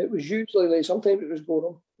unbelievable. It was usually like, sometimes it was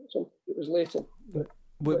Gorham, sometimes it was Leighton.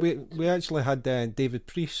 We actually had David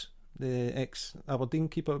Priest, the ex-Aberdeen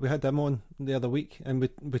keeper. We had him on the other week, and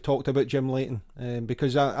we talked about Jim Leighton,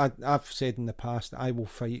 because I've said in the past I will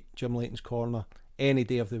fight Jim Leighton's corner any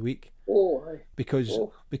day of the week. Oh, aye.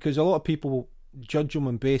 Because a lot of people judge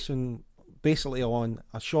him basically on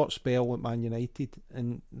a short spell at Man United,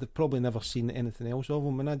 and they've probably never seen anything else of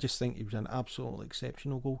him, and I just think he was an absolutely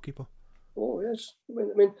exceptional goalkeeper. Oh, yes.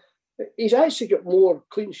 I mean, he's actually got more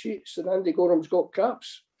clean sheets than Andy Goram's got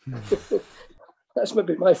caps. That's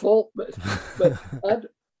maybe my fault, but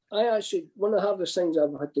I actually, one of the hardest things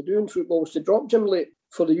I've had to do in football was to drop Jim Leighton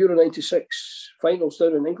for the Euro 96 finals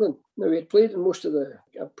down in England. Now, he had played in most of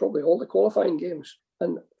probably all the qualifying games.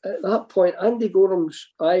 And at that point, Andy Goram's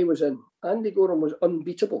eye was in. Andy Goram was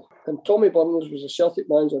unbeatable. And Tommy Burns was the Celtic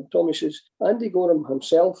manager. And Tommy says, Andy Goram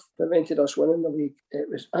himself prevented us winning the league. It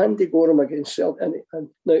was Andy Goram against Celtic. And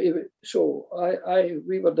now,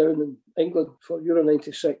 we were down in England for Euro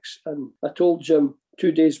 96. And I told Jim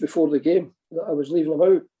 2 days before the game that I was leaving him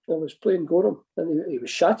out. I was playing Goram. And he was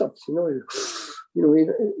shattered,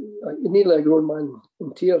 nearly a grown man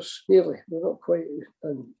in tears, nearly, not quite.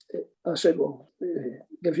 And I said, well, it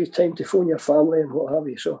gives you time to phone your family and what have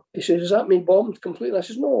you. So he says, does that mean bombed completely? I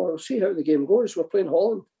says, no, I'll see how the game goes. We're playing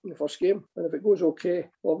Holland in the first game. And if it goes okay,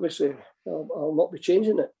 obviously, I'll not be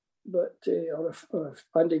changing it. But or if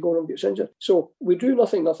Andy Goram gets injured. So we do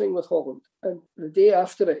nothing with Holland. And the day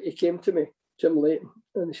after it, he came to me, Jim Leighton,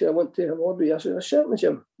 and he said, I want to have a word with you. I said, certainly,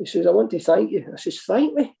 Jim. He says, I want to thank you. I says,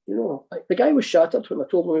 thank me? The guy was shattered when I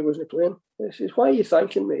told him he wasn't playing. He says, why are you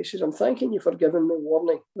thanking me? He says, I'm thanking you for giving me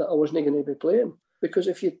warning that I wasn't going to be playing. Because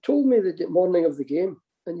if you told me the morning of the game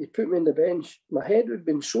and you put me on the bench, my head would have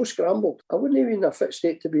been so scrambled, I wouldn't even be in a fit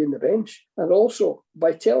state to be on the bench. And also,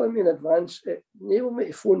 by telling me in advance, it enabled me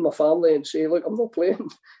to phone my family and say, look, I'm not playing.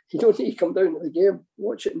 You don't need to come down to the game.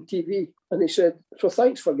 Watch it on TV. And he said, so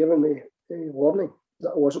thanks for giving me a warning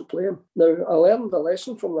that I wasn't playing. Now, I learned a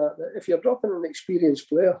lesson from that if you're dropping an experienced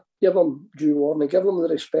player, give him due warning, give him the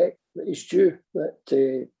respect that he's due,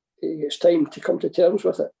 that it's time to come to terms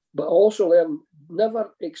with it. But also learn,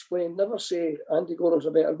 never explain, never say Andy Goram's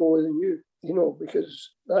a better goalie than you,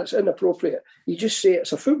 because that's inappropriate. You just say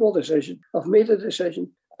it's a football decision. I've made a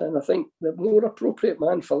decision, and I think the more appropriate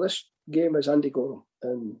man for this game is Andy Goram.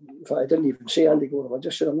 And in fact, I didn't even say Andy Goram. I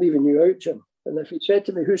just said, I'm leaving you out, Jim. And if he said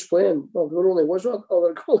to me, who's playing? Well, there only was one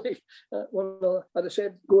other goalie. I'd have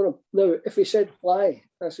said, Goram. Now, if he said, why?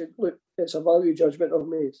 I said, look, it's a value judgment I've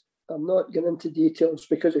made. I'm not getting into details,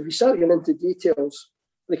 because if you start getting into details,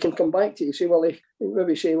 they can come back to you and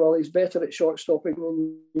say, well, he's better at short stopping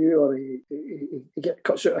than you, or he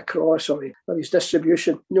cuts out a cross, or his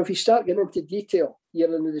distribution. You if you start getting into detail,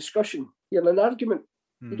 you're in a discussion, you're in an argument.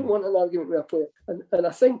 You don't want an argument with a player. And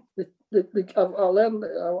I think I learned,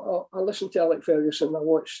 I listened to Alec Ferguson, I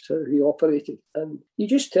watched how he operated, and you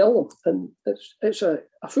just tell them, and it's a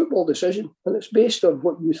football decision, and it's based on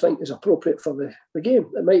what you think is appropriate for the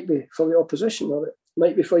game. It might be for the opposition, or it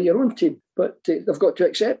might be for your own team, but they've got to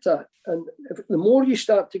accept that. And the more you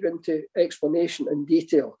start to go into explanation and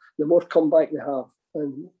detail, the more comeback they have.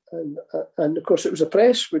 And of course, it was the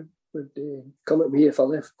press would come at me if I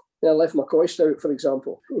left McCoist out, for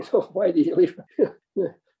example. Why did you leave?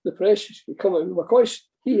 The press would come at me. McCoist,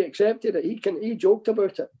 he accepted it. He joked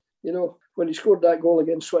about it. When he scored that goal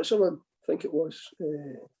against Switzerland, I think it was,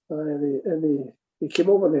 and he came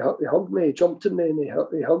over and he hugged me, he jumped in me, and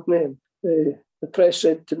he hugged me. And the press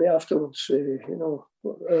said to me afterwards,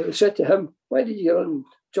 they said to him, why did you run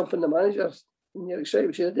jumping the manager? And you're excited.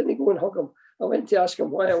 He said, I didn't go and hug him. I went to ask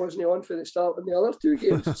him why I wasn't on for the start in the other 2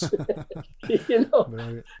 games.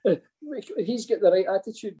 Right. He's got the right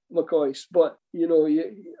attitude, McCoy. But,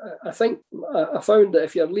 I think I found that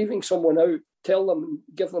if you're leaving someone out, tell them,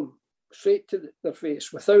 give them straight to their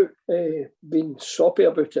face without being soppy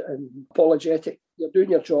about it and apologetic. you're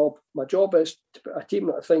doing your job. My job is to put a team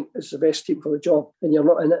that I think is the best team for the job, and you're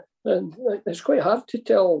not in it. And it's quite hard to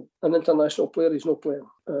tell an international player he's not playing,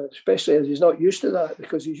 especially as he's not used to that,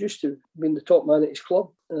 because he's used to being the top man at his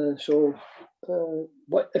club. But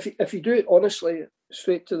if you do it honestly,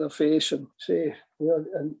 straight to their face and say,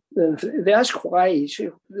 and they ask why.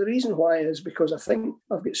 The reason why is because I think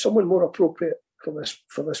I've got someone more appropriate for this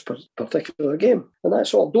particular game, and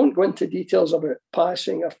that's all. Don't go into details about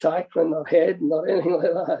passing or tackling or heading or anything like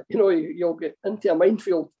that. You'll get into a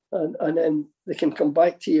minefield, and then they can come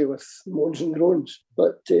back to you with moans and groans.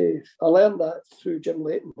 But I learned that through Jim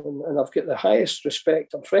Leighton, and I've got the highest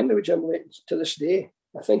respect. I'm friendly with Jim Leighton to this day.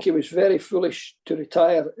 I think he was very foolish to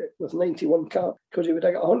retire with 91 cap, because he would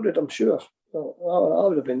have got 100, I'm sure. Well, I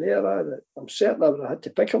would have been there. I'm certain I would have had to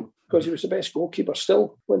pick him, because he was the best goalkeeper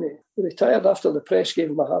still. When he retired after the press gave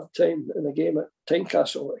him a hard time in a game at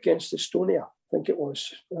Tynecastle against Estonia, I think it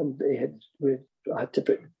was, and I had to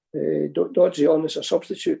put Dodgy on as a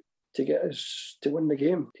substitute to get us to win the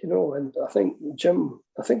game. And I think Jim,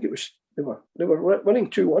 they were winning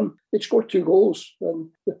 2-1. They'd scored 2 goals, and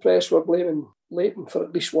the press were blaming Leighton for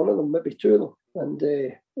at least one of them, maybe 2 of them. And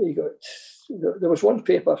there was one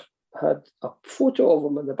paper had a photo of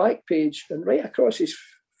him on the back page, and right across his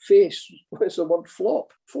face was the word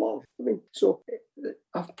flop. I mean, so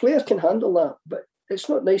a player can handle that, but it's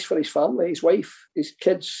not nice for his family, his wife, his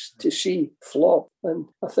kids to see flop. And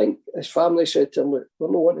I think his family said to him, look, we're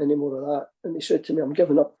not wanting any more of that. And he said to me, I'm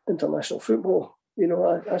giving up international football.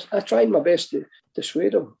 I tried my best to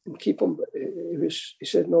dissuade him and keep him, but he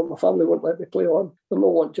said, no, my family won't let me play on. They're not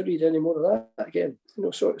wanting to read any more of that again.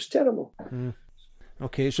 So it's terrible. Mm.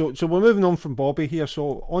 Okay, so we're moving on from Bobby here.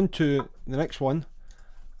 So on to the next one.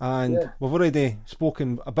 And we've already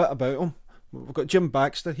spoken a bit about him. We've got Jim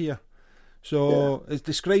Baxter here. So it's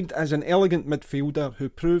described as an elegant midfielder who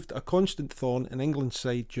proved a constant thorn in England's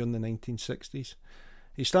side during the 1960s.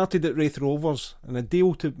 He started at Raith Rovers, and a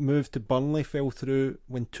deal to move to Burnley fell through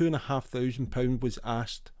when £2,500 was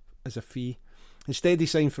asked as a fee. Instead, he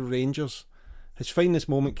signed for Rangers. His finest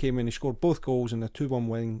moment came when he scored both goals in a 2-1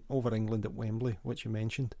 win over England at Wembley, which you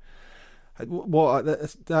mentioned.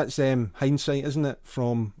 That's hindsight, isn't it,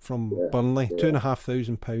 from Burnley?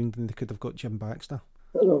 £2,500, and they could have got Jim Baxter.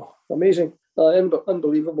 I know, amazing,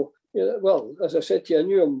 unbelievable. Well, as I said to you, I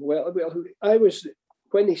knew him well.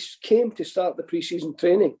 When he came to start the pre-season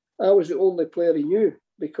training, I was the only player he knew,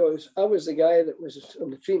 because I was the guy that was on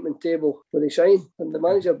the treatment table when he signed, and the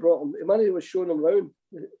manager brought him. The manager was showing him around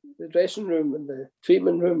the dressing room and the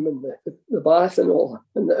treatment room and the bath and all,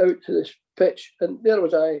 and out to this pitch. And there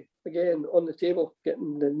was I, again, on the table,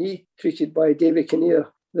 getting the knee treated by Davy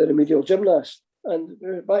Kinnear, the remedial gymnast. And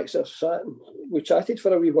Baxter sat and we chatted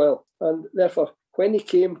for a wee while. And therefore, when he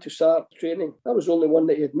came to start training, I was the only one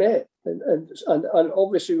that he had met. And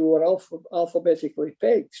obviously we were alphabetically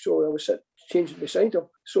pegged, so I was changing beside him.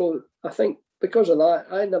 So I think because of that,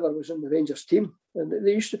 I never was in the Rangers team. And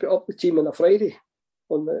they used to put up the team on a Friday.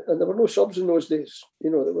 And there were no subs in those days. It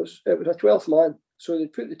was a 12th man. So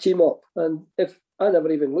they'd put the team up. And if I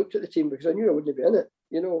never even looked at the team, because I knew I wouldn't be in it.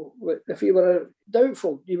 If you were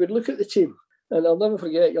doubtful, you would look at the team. And I'll never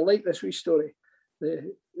forget, you'll like this wee story.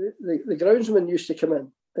 The groundsman used to come in,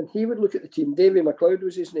 and he would look at the team. Davy McLeod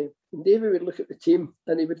was his name. And Davy would look at the team,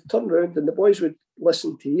 and he would turn around, and the boys would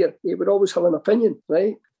listen to hear. He would always have an opinion,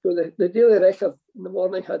 right? So the Daily Record in the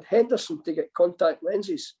morning had Henderson to get contact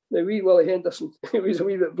lenses. Now, wee Willie Henderson, he was a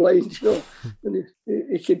wee bit blind, and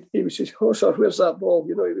he would say, oh, sir, where's that ball?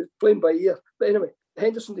 He was playing by ear. But anyway,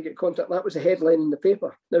 Henderson to get contact, that was the headline in the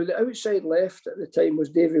paper. Now, the outside left at the time was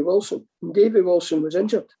Davy Wilson. And Davy Wilson was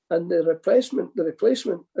injured. And the replacement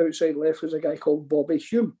outside left was a guy called Bobby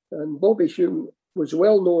Hume. And Bobby Hume was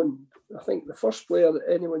well known, I think the first player that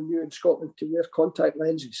anyone knew in Scotland to wear contact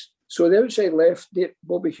lenses. So the outside left,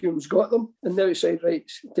 Bobby Hume's got them, and the outside right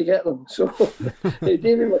to get them. So Davy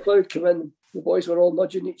McLeod came in. The boys were all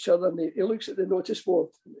nudging each other, and he looks at the notice board,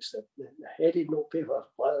 and it's the headed notepaper,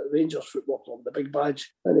 Rangers Football Club, the big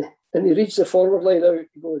badge, and he reads the forward line out.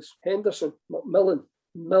 He goes, Henderson, McMillan,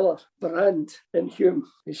 Miller, Brand, and Hume.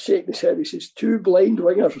 He's shaking his head. He says, 2 blind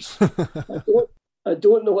wingers. I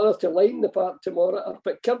don't know whether to line the park tomorrow or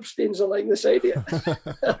put curb stains along the side of it.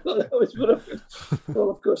 That was brilliant.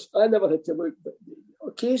 Well, of course, I never had to look, but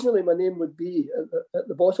occasionally my name would be at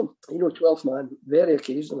the bottom. 12th man, very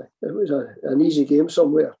occasionally. It was an easy game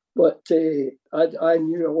somewhere. But I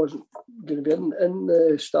knew I wasn't going to be in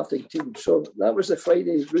the starting team. So that was the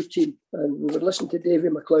Friday routine. And we would listen to Davy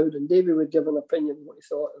McLeod, and Davy would give an opinion what he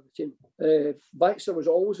thought of the team. Baxter was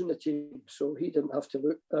always in the team, so he didn't have to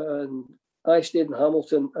look. And I stayed in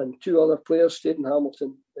Hamilton, and 2 other players stayed in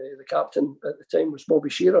Hamilton. The captain at the time was Bobby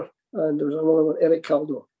Shearer, and there was another one, Eric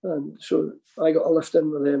Caldo. And so I got a lift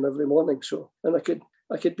in with them every morning. So, and I could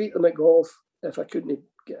beat them at golf if I couldn't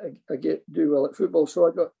do well at football. So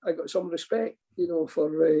I got some respect,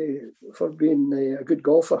 for being a good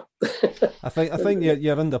golfer. I think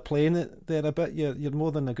you're underplaying it there a bit. You're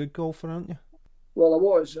more than a good golfer, aren't you? Well, I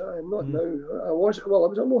was. I'm not now. I was a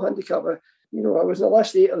low handicap. I was in the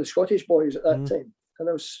last 8 of the Scottish boys at that time, and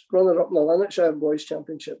I was runner-up in the Lanarkshire Boys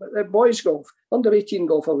Championship. But at boys golf, under 18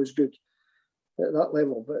 golf, I was good at that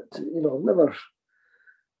level. But I've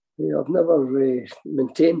never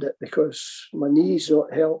maintained it because my knees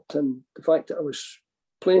not helped, and the fact that I was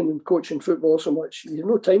playing and coaching football so much, you have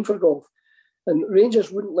no time for golf. And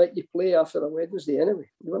Rangers wouldn't let you play after a Wednesday anyway.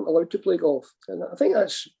 You weren't allowed to play golf. And I think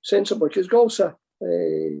that's sensible because golf's how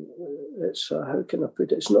can I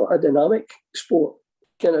put it? It's not a dynamic sport.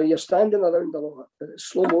 You're standing around a lot.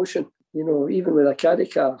 It's slow motion. Even with a caddy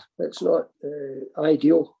car, it's not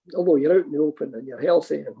ideal. Although you're out in the open and you're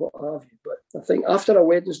healthy and what have you. But I think after a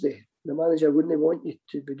Wednesday, the manager wouldn't want you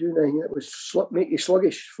to be doing anything that would make you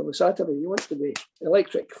sluggish for the Saturday. You want to be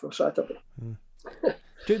electric for Saturday.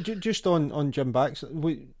 Just on Jim Baxter,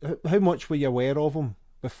 how much were you aware of him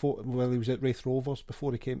before, while he was at Raith Rovers,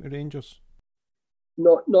 before he came to Rangers?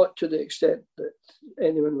 Not to the extent that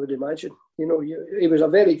anyone would imagine. He was a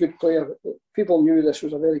very good player. People knew this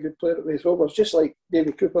was a very good player at Raith Rovers, just like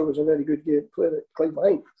Davy Cooper was a very good player at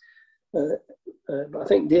Clydebank. But I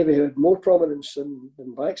think Davy had more prominence than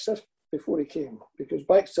Baxter before he came, because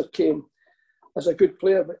Baxter came as a good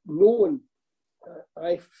player, but no one,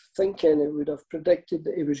 I think, Kenny, would have predicted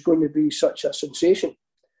that he was going to be such a sensation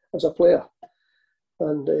as a player.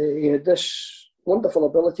 And he had this wonderful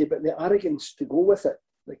ability, but the arrogance to go with it,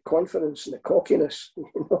 the confidence and the cockiness,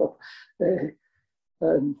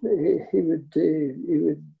 and he would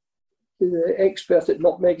be the expert at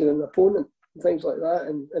nutmegging an opponent and things like that,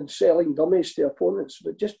 and selling dummies to opponents.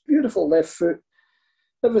 But just beautiful left foot,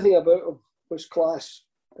 everything about him was class.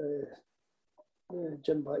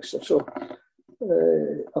 Jim Baxter. So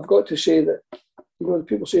I've got to say that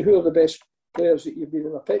people say, who are the best players that you've been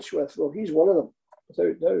in a pitch with? Well, he's one of them,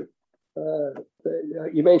 without doubt.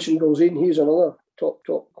 You mentioned Golzine, he's another top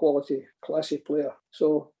quality, classy player.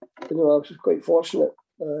 So, I was quite fortunate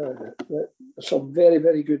that some very,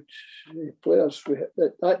 very good players.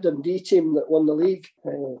 That Dundee team that won the league,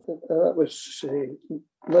 that was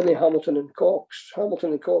Linney, Hamilton and Cox.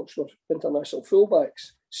 Hamilton and Cox were international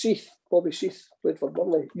fullbacks. Bobby Seath played for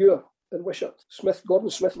Burnley. Ure and Wishart. Gordon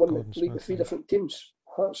Smith won the league with 3 different teams.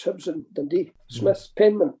 Hearts, Hibs and Dundee. Smith,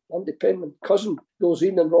 Penman, Andy Penman, Cousin,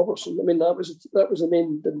 Golzine and Robertson. I mean, that was the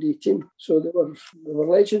main Dundee team. So they were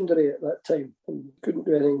legendary at that time and couldn't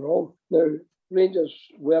do anything wrong. Now, Rangers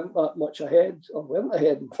weren't that much ahead, or weren't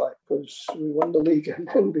ahead in fact, because we won the league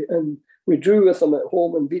and we drew with them at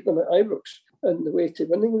home and beat them at Ibrox on the way to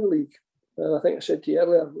winning the league. And I think I said to you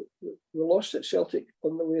earlier, we lost at Celtic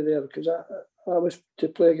on the way there because I was to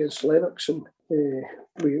play against Lennox and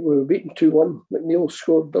we were beaten 2-1. Billy McNeil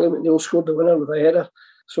scored the winner with a header.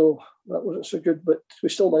 So that wasn't so good, but we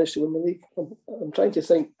still managed to win the league. I'm trying to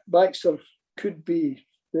think, Baxter could be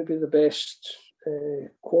maybe the best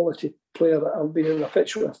quality player that I've been in a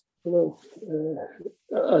pitch with,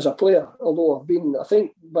 as a player. Although I've been, I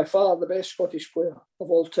think, by far the best Scottish player of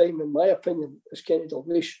all time, in my opinion, is Kenny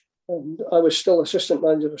Dalglish. And I was still assistant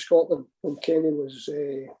manager of Scotland when Kenny was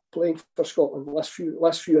playing for Scotland. The last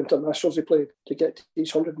few internationals he played to get to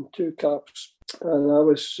these 102 caps, and I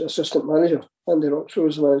was assistant manager. Andy Roxburgh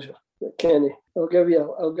was the manager. But Kenny, I'll give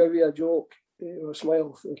you a joke, a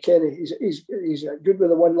smile. Kenny, he's good with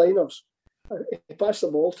the one-liners. He passed the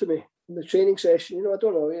ball to me in the training session. I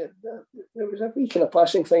don't know. It was a wee kind of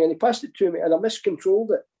passing thing, and he passed it to me, and I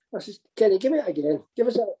miscontrolled it. I said, "Kenny, give me it again. Give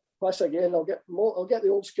us a pass again. I'll get the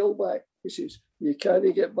old skill back." He says, "You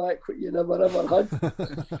can't get back what you never ever had."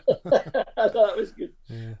 That was good.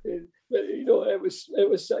 Yeah. But it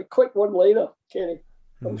was a quick one-liner, Kenny.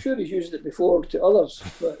 I'm sure he's used it before to others,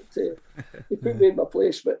 but he put me in my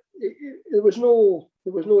place. But there was no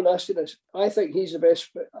nastiness. I think he's the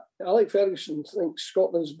best. But Alec Ferguson thinks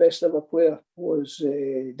Scotland's best ever player was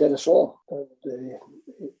Dennis Law. And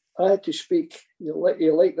I had to speak. You'll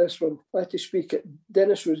like this one. I had to speak.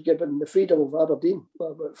 Dennis was given the freedom of Aberdeen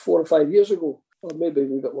about 4 or 5 years ago. Or maybe a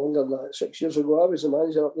bit longer than that, 6 years ago. I was the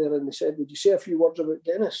manager up there and they said, "Would you say a few words about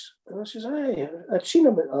Dennis?" And I says, I'd seen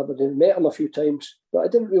him at Aberdeen, met him a few times, but I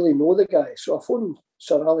didn't really know the guy. So I phoned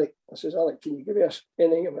Sir Alec. I says, "Alec, can you give us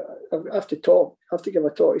anything? I have to talk. I have to give a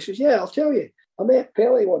talk." He says, "Yeah, I'll tell you. I met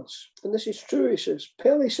Pelé once, and this is true. He says,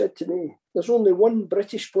 Pelé said to me, there's only one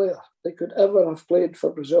British player that could ever have played for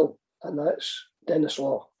Brazil, and that's Denis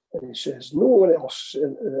Law. And he says, no one else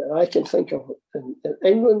I can think of in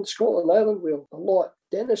England, Scotland, Ireland, Wales, a lot.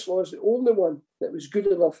 Denis Law is the only one that was good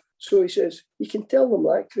enough. So he says, you can tell them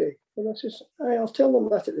that, Craig. And I says, I'll tell them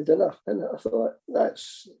that at the dinner. And I thought,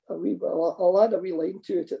 that's a wee bit, I'll add a wee line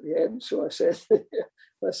to it at the end. So I said,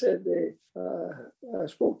 I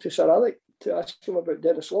spoke to Sir Alec to ask him about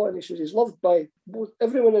Denis Law, and he says he's loved by both.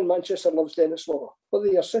 Everyone in Manchester loves Denis Law, whether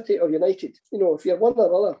you're City or United. You know, if you're one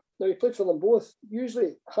or other. Now, he played for them both.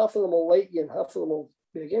 Usually, half of them will like you and half of them will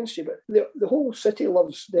be against you, but the whole city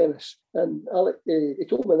loves Denis. And Alec, he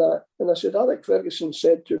told me that, and I said, Alec Ferguson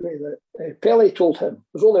said to me that Pelé told him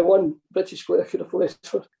there's only one British player could have played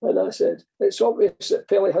for, and I said, it's obvious that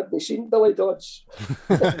Pelé hadn't seen Billy Dodds.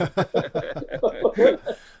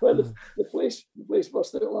 when the place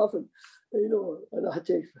burst out laughing, you know, and I had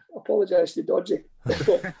to apologise to Dodgy.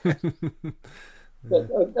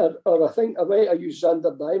 Or I think I might have used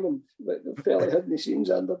Xander Diamond, but Pelé hadn't seen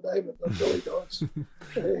Xander Diamond or Billy Dodds.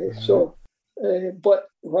 But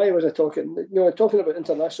why was I talking? You know, talking about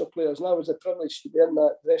international players, and I was the privilege to be in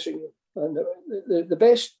that dressing room. And the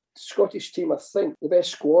best Scottish team, I think, the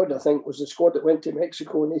best squad, I think, was the squad that went to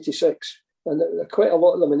Mexico in '86. And there were quite a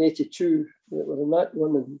lot of them in '82 that were in that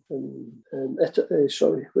one in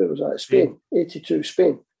Italy, where was that? Spain, '82,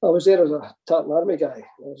 Spain. I was there as a Tartan Army guy.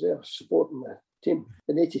 I was there supporting the team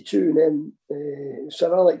in '82, and then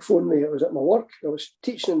Sir Alec phoned me. I was at my work. I was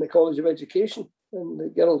teaching in the College of Education, and the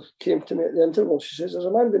girl came to me at the interval. She says, there's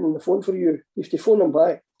a man been on the phone for you. You have to phone him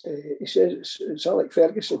back. He says, it's Alec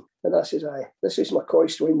Ferguson. And I says, aye, this is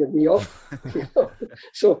McCoist winding me up. You know?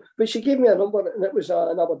 So, but she gave me a number, and it was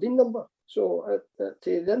an Aberdeen number. So at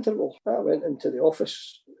the interval, I went into the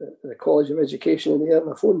office at the College of Education in the air,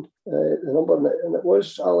 and I phoned the number, and it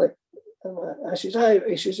was Alec. And I says,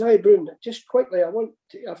 he says, aye, Brune, just quickly, I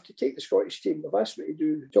have to take the Scottish team. They've asked me to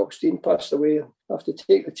do, Jock Stein passed away. I have to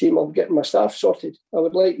take the team. I'm getting my staff sorted. I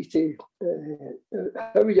would like you to,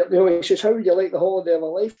 he says, how would you like the holiday of a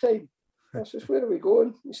lifetime? I says, where are we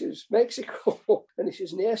going? He says, Mexico. And he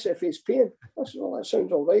says, and the SFA's paying. I said, well, that sounds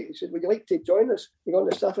all right. He said, would you like to join us? You go on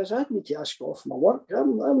the staff. I said, I need to ask off my work.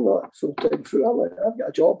 I'm not full-time food. I've got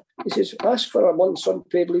a job. He says, ask for a month's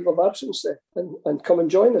unpaid leave of absence then and come and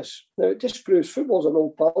join us. Now, it just proves football's an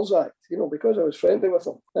old pals act, you know, because I was friendly with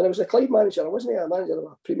him. And I was the Clyde manager. I wasn't a manager of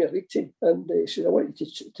a Premier League team. And he said, I want you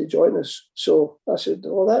to join us. So I said,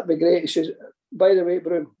 oh, that'd be great. He says, by the way,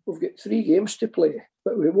 Brune, we've got 3 games to play,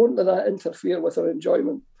 but we won't let that interfere with our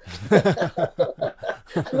enjoyment.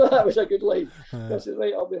 That was a good line. I said,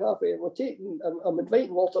 right, I'll be happy. And I'm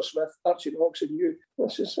inviting Walter Smith, Archie Knox and you. I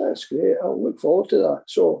said, that's great. I'll look forward to that.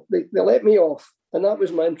 So they let me off. And that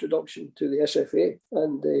was my introduction to the SFA.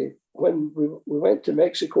 And when we went to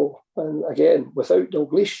Mexico, and again, without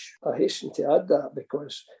Dalglish, I hasten to add that,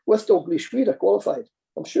 because with Dalglish, we'd have qualified,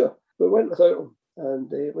 I'm sure. We went without him.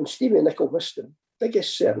 And when Stevie Nicol missed him,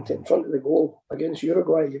 biggest certainty in front of the goal against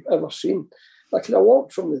Uruguay you've ever seen. I could have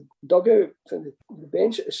walked from the dugout to the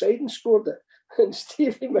bench at the side and scored it. And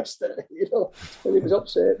Stevie missed it, you know, and he was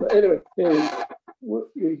upset. But anyway,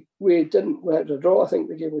 we had a draw, I think,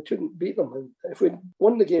 the game. We couldn't beat them. And if we'd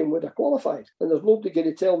won the game, we'd have qualified. And there's nobody going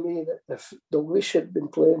to tell me that if Dalglish had been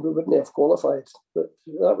playing, we wouldn't have qualified. But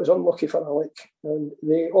that was unlucky for Alec. And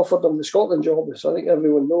they offered him the Scotland job, as I think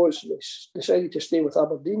everyone knows. They decided to stay with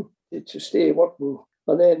Aberdeen, to stay working.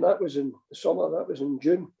 And then that was in the summer, that was in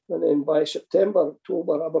June. And then by September,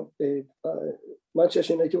 October,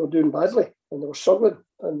 Manchester United were doing badly and they were struggling.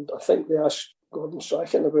 And I think they asked Gordon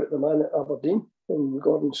Strachan about the man at Aberdeen. And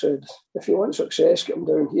Gordon said, if you want success, get him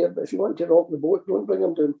down here. But if you want to rock the boat, don't bring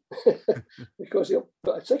him down. Because he'll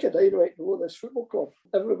put a tick of dynamite below this football club.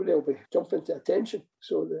 Everybody will be jumping to attention.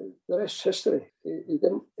 So the rest's history. He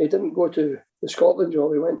didn't go to the Scotland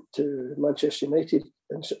job. He went to Manchester United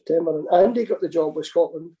in September. And Andy got the job with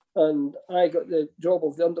Scotland. And I got the job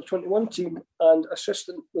of the under-21 team and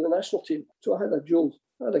assistant with the national team. So I had a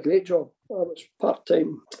great job. I was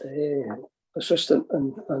part-time assistant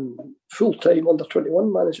and full-time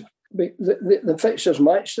under-21 manager. The fixtures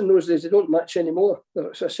matched in those days. They don't match anymore.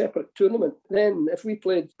 It's a separate tournament. Then if we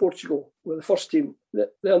played Portugal with the first team, the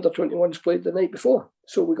under-21s played the night before.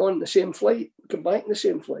 So we got on the same flight, come back in the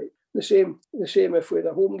same flight. The same if we had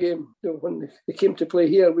a home game. You know, when they came to play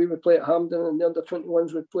here, we would play at Hampden and the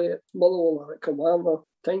under-21s would play at Motherwell or at Kilmarnock or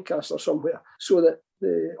Tynecastle or somewhere, so that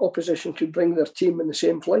the opposition could bring their team in the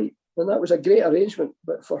same flight. And that was a great arrangement,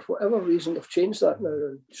 but for whatever reason, they've changed that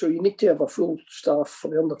now. So you need to have a full staff for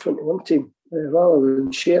the under-21 team. rather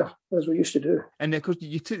than share, as we used to do. And of course,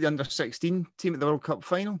 you took the under-16 team at the World Cup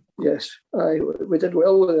final. Yes, we did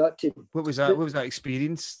well with that team. What was that? What was that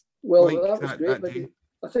experience? Well, like that was great.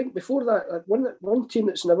 But I think before that, one team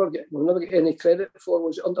that's we'll never get any credit for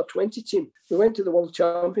was the under-20 team. We went to the World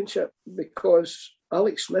Championship because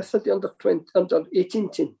Alex Smith had the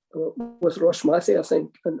under-18 team with Ross Matthew, I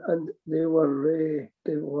think, and they were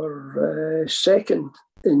second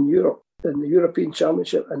in Europe in the European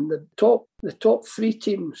Championship, and the top three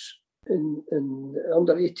teams in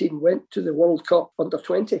under-18 went to the World Cup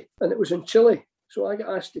under-20, and it was in Chile. So I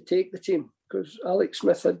got asked to take the team because Alex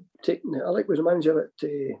Smith had taken it. Alec was a manager at,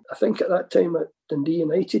 I think at that time at Dundee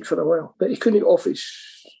United for a while, but he couldn't get off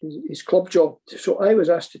his club job. So I was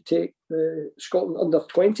asked to take the Scotland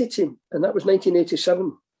under-20 team, and that was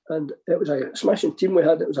 1987. And it was a smashing team we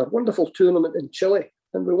had. It was a wonderful tournament in Chile,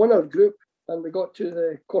 and we won our group, and we got to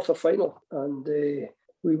the quarter-final, and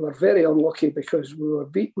we were very unlucky because we were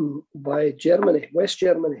beaten by Germany, West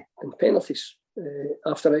Germany, in penalties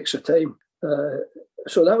after extra time.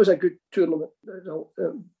 So that was a good tournament.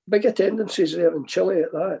 Big attendances there in Chile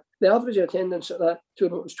at that. The average attendance at that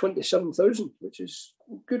tournament was 27,000, which is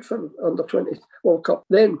good for under-20 World Cup.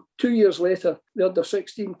 Then 2 years later, the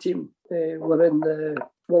under-16 team were in the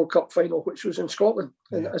World Cup final, which was in Scotland.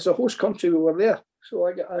 And as a host country, we were there. So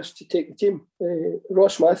I got asked to take the team.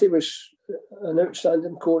 Ross Matthew was an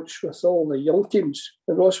outstanding coach with all the young teams.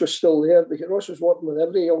 And Ross was still there because Ross was working with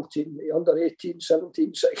every young team, the under 18,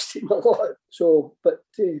 17, 16, a lot. So, but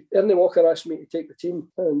Ernie Walker asked me to take the team,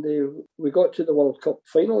 and we got to the World Cup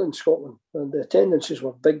final in Scotland, and the attendances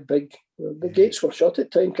were big. The gates were shut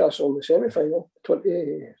at Tynecastle in the semi-final,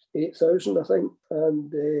 28,000, I think.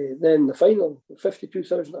 And then the final,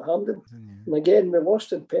 52,000 at Hampden. And again, we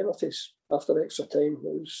lost in penalties after extra time.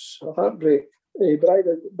 It was a heartbreak.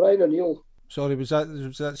 Brian O'Neill. Sorry, was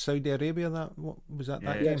that Saudi Arabia? That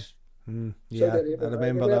game? Yes. Yeah, I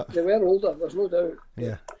remember that. They were older, there's no doubt.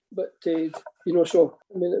 Yeah. But, so,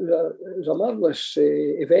 I mean, it was a marvellous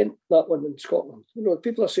event, that one in Scotland.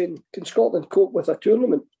 People are saying, can Scotland cope with a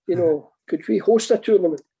tournament? Could we host a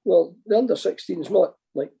tournament? Well, the under-16 is not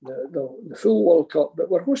like the full World Cup, but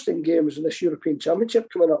we're hosting games in this European Championship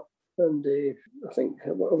coming up. And I think,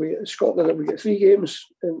 Scotland, we get 3 games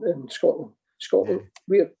in Scotland.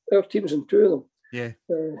 Our team's in 2 of them. Yeah.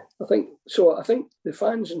 I think the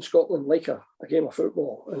fans in Scotland like a game of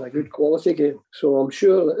football and a good quality game. So I'm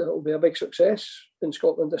sure that it'll be a big success in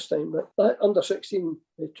Scotland this time. But that under-16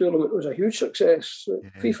 tournament was a huge success.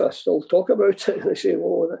 FIFA still talk about it. They say,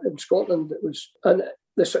 in Scotland it was. And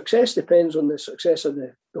the success depends on the success of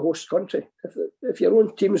the host country. If your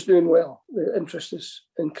own team's doing well, the interest is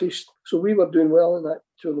increased. So we were doing well in that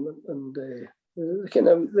tournament, and the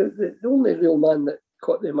only real man that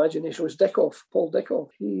caught the imagination was Paul Dickov.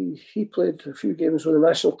 He played a few games with the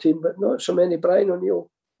national team, but not so many. Brian O'Neill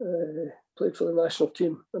played for the national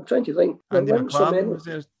team. I'm trying to think. Andy McLaren was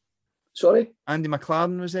there. Sorry? Andy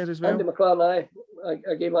McLaren was there as well. Andy McLaren,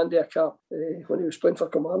 I gave Andy a cap when he was playing for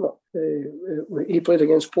Kilmarnock. He played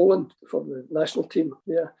against Poland for the national team.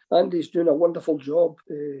 Yeah, Andy's doing a wonderful job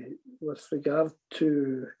with regard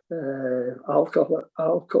to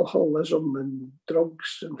alcoholism and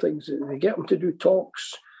drugs and things. They get him to do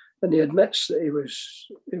talks, and he admits that he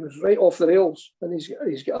was right off the rails. And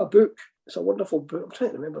he's got a book. It's a wonderful book. I'm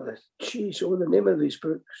trying to remember the name of his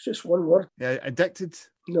book. It's just one word. Yeah, Addicted.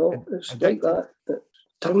 No, it's addicted. Like that.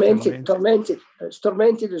 Tormented. It's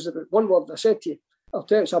Tormented is the book. One word. I said to you. I'll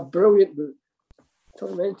tell you, it's a brilliant book.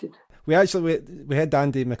 Tormented. We had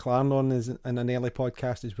Andy McLaren on in an early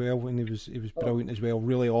podcast as well, and he was brilliant as well.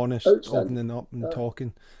 Really honest, opening up and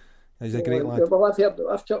talking. He's a great lad. Well, I've heard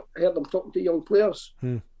them talking to young players.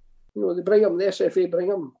 They bring them, the SFA bring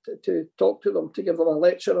them to talk to them, to give them a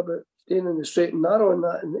lecture about staying in the straight and narrow and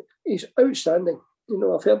that. And he's outstanding.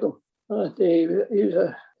 I've heard him.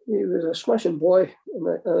 He was a smashing boy and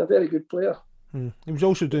a very good player. He was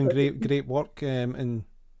also doing great work in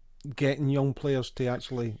getting young players to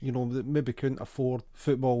actually, that maybe couldn't afford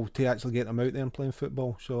football, to actually get them out there and playing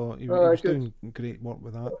football. So he was doing great work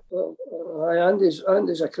with that. Well, Andy's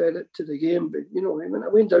a credit to the game, but I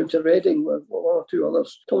went down to Reading with one or two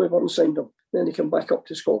others. Tommy Burns signed him. Then he came back up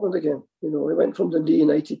to Scotland again. He went from Dundee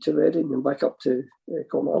United to Reading and back up to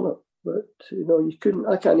Kilmarnock. But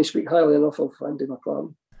I can't speak highly enough of Andy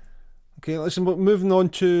McLaren. Okay, listen, we're moving on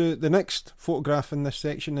to the next photograph in this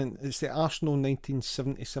section, and it's the Arsenal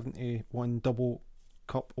 1970-71 double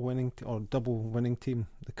winning team,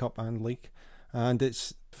 the Cup and League. And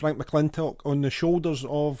it's Frank McLintock on the shoulders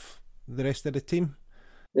of the rest of the team.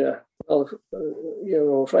 Yeah, well,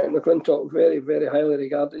 Frank McLintock, very, very highly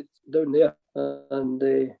regarded down there. And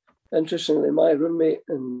interestingly, my roommate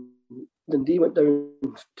in Dundee went down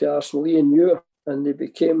to Arsenal, Ian Muir, and they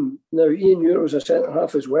became, now Ian Muir was a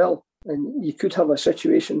centre-half as well, and you could have a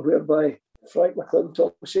situation whereby Frank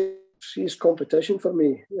McClintock sees competition for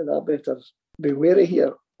me, and I better be wary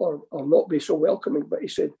here or not be so welcoming. But he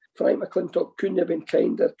said, Frank McClintock couldn't have been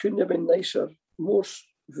kinder, couldn't have been nicer,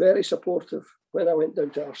 very supportive when I went down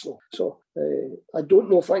to Arsenal. So I don't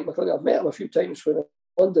know Frank McClintock. I've met him a few times when I'm in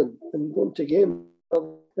London and going to games. I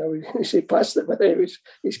would say past it, but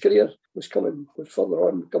his career was further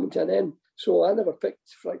on, coming to an end. So I never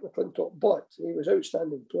picked Frank McClintock, but he was an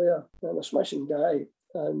outstanding player and a smashing guy.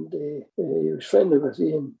 And he was friendly with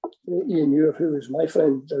Ian Muir, who was my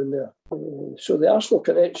friend down there. So the Arsenal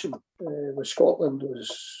connection with Scotland was,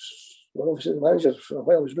 well, obviously the manager for a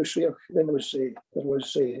while was Bruce Rioch. Then there was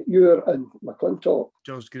Muir and McClintock.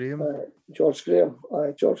 George Graham. George Graham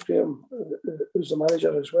was the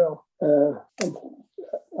manager as well. And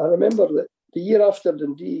I remember that the year after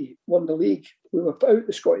Dundee won the league, we were put out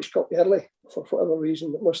the Scottish Cup early for whatever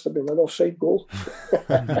reason. It must have been an offside goal.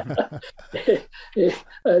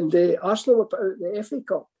 And Arsenal were put out the FA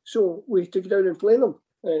Cup. So we took down and played them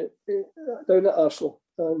down at Arsenal.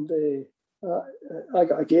 And I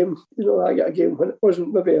got a game. I got a game when it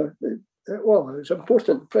wasn't maybe it was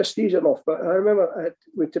important, prestige enough. But I remember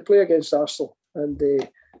we had to play against Arsenal, and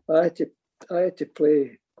I had to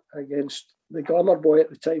play against the glamour boy at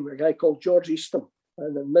the time, a guy called George Eastham,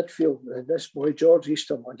 and in midfield. And this boy George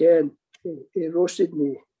Eastham again, he roasted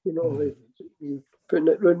me. He putting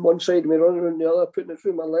it round one side, me running around the other, putting it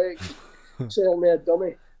through my legs, selling me a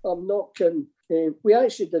dummy. I'm not kidding. We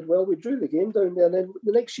actually did well. We drew the game down there, and then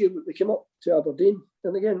the next year we came up to Aberdeen,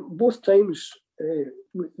 and again both times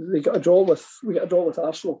we got a draw with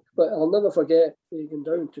Arsenal. But I'll never forget going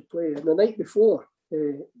down to play. And the night before,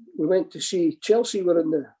 we went to see Chelsea were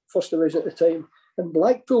in the first division at the time, and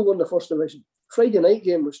Blackpool were in the first division. Friday night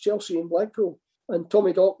game was Chelsea and Blackpool, and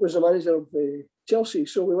Tommy Dock was the manager of Chelsea.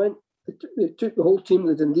 So we went. They took the whole team,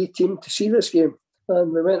 the Dundee team, to see this game,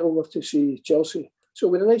 and we went over to see Chelsea. So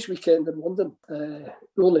we had a nice weekend in London. The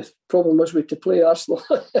only problem was we had to play Arsenal,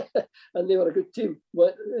 and they were a good team.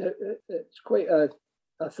 But it's quite a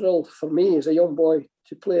thrill for me as a young boy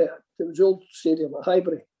to play at the old stadium at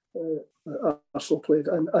Highbury. Arsenal played,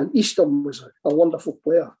 and Eastham was a wonderful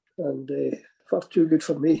player, and far too good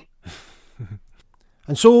for me.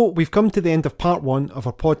 And so we've come to the end of part 1 of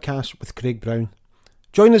our podcast with Craig Brown.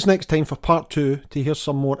 Join us next time for part 2 to hear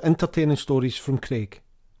some more entertaining stories from Craig.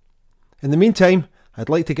 In the meantime, I'd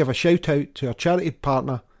like to give a shout out to our charity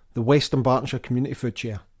partner, the West Dunbartonshire Community Food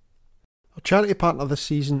Share. Our charity partner this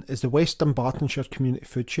season is the West Dunbartonshire Community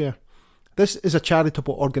Food Share. This is a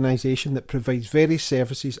charitable organisation that provides various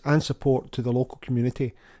services and support to the local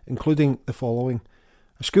community, including the following: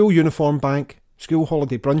 a school uniform bank, school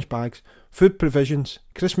holiday brunch bags, food provisions,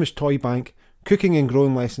 Christmas toy bank, cooking and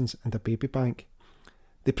growing lessons, and a baby bank.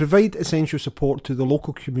 They provide essential support to the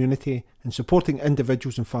local community in supporting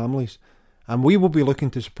individuals and families, and we will be looking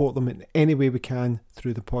to support them in any way we can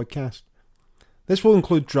through the podcast. This will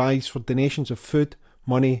include drives for donations of food,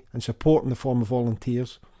 money and support in the form of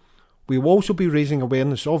volunteers. We will also be raising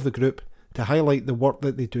awareness of the group to highlight the work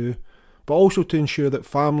that they do, but also to ensure that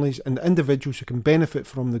families and individuals who can benefit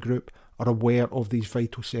from the group are aware of these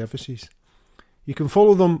vital services. You can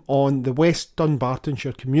follow them on the West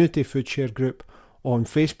Dunbartonshire Community Food Share group on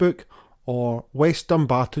Facebook, or West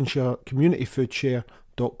Dunbartonshire Community Food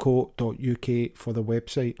Share.co.uk for the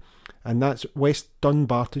website, and that's West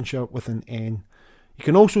Dunbartonshire with an N. You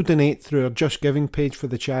can also donate through our Just Giving page for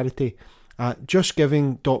the charity at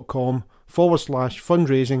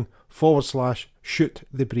justgiving.com/fundraising/shoot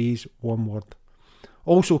the breeze, one word.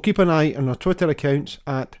 Also keep an eye on our Twitter accounts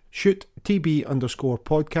at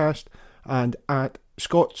shoottb_podcast and at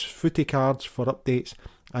Scott's Footy Cards for updates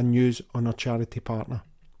and news on our charity partner.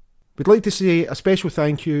 We'd like to say a special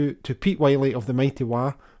thank you to Pete Wiley of the Mighty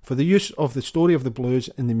Wah for the use of the Story of the Blues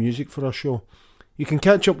in the music for our show. You can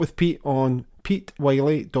catch up with Pete on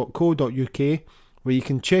petewiley.co.uk, where you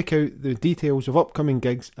can check out the details of upcoming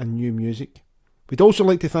gigs and new music. We'd also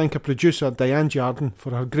like to thank our producer Diane Jardin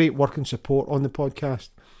for her great work and support on the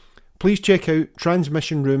podcast. Please check out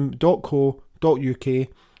transmissionroom.co.uk,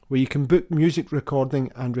 where you can book music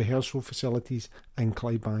recording and rehearsal facilities in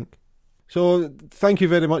Clydebank. So thank you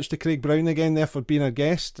very much to Craig Brown again there for being our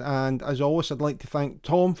guest, and as always I'd like to thank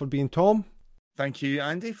Tom for being Tom. Thank you,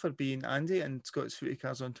 Andy, for being Andy and Scott's Footy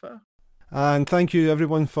Cards on Twitter. And thank you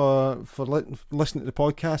everyone for listening to the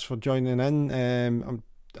podcast, for joining in.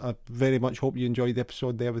 I very much hope you enjoyed the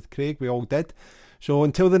episode there with Craig. We all did. So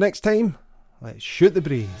until the next time, let's shoot the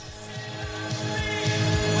breeze.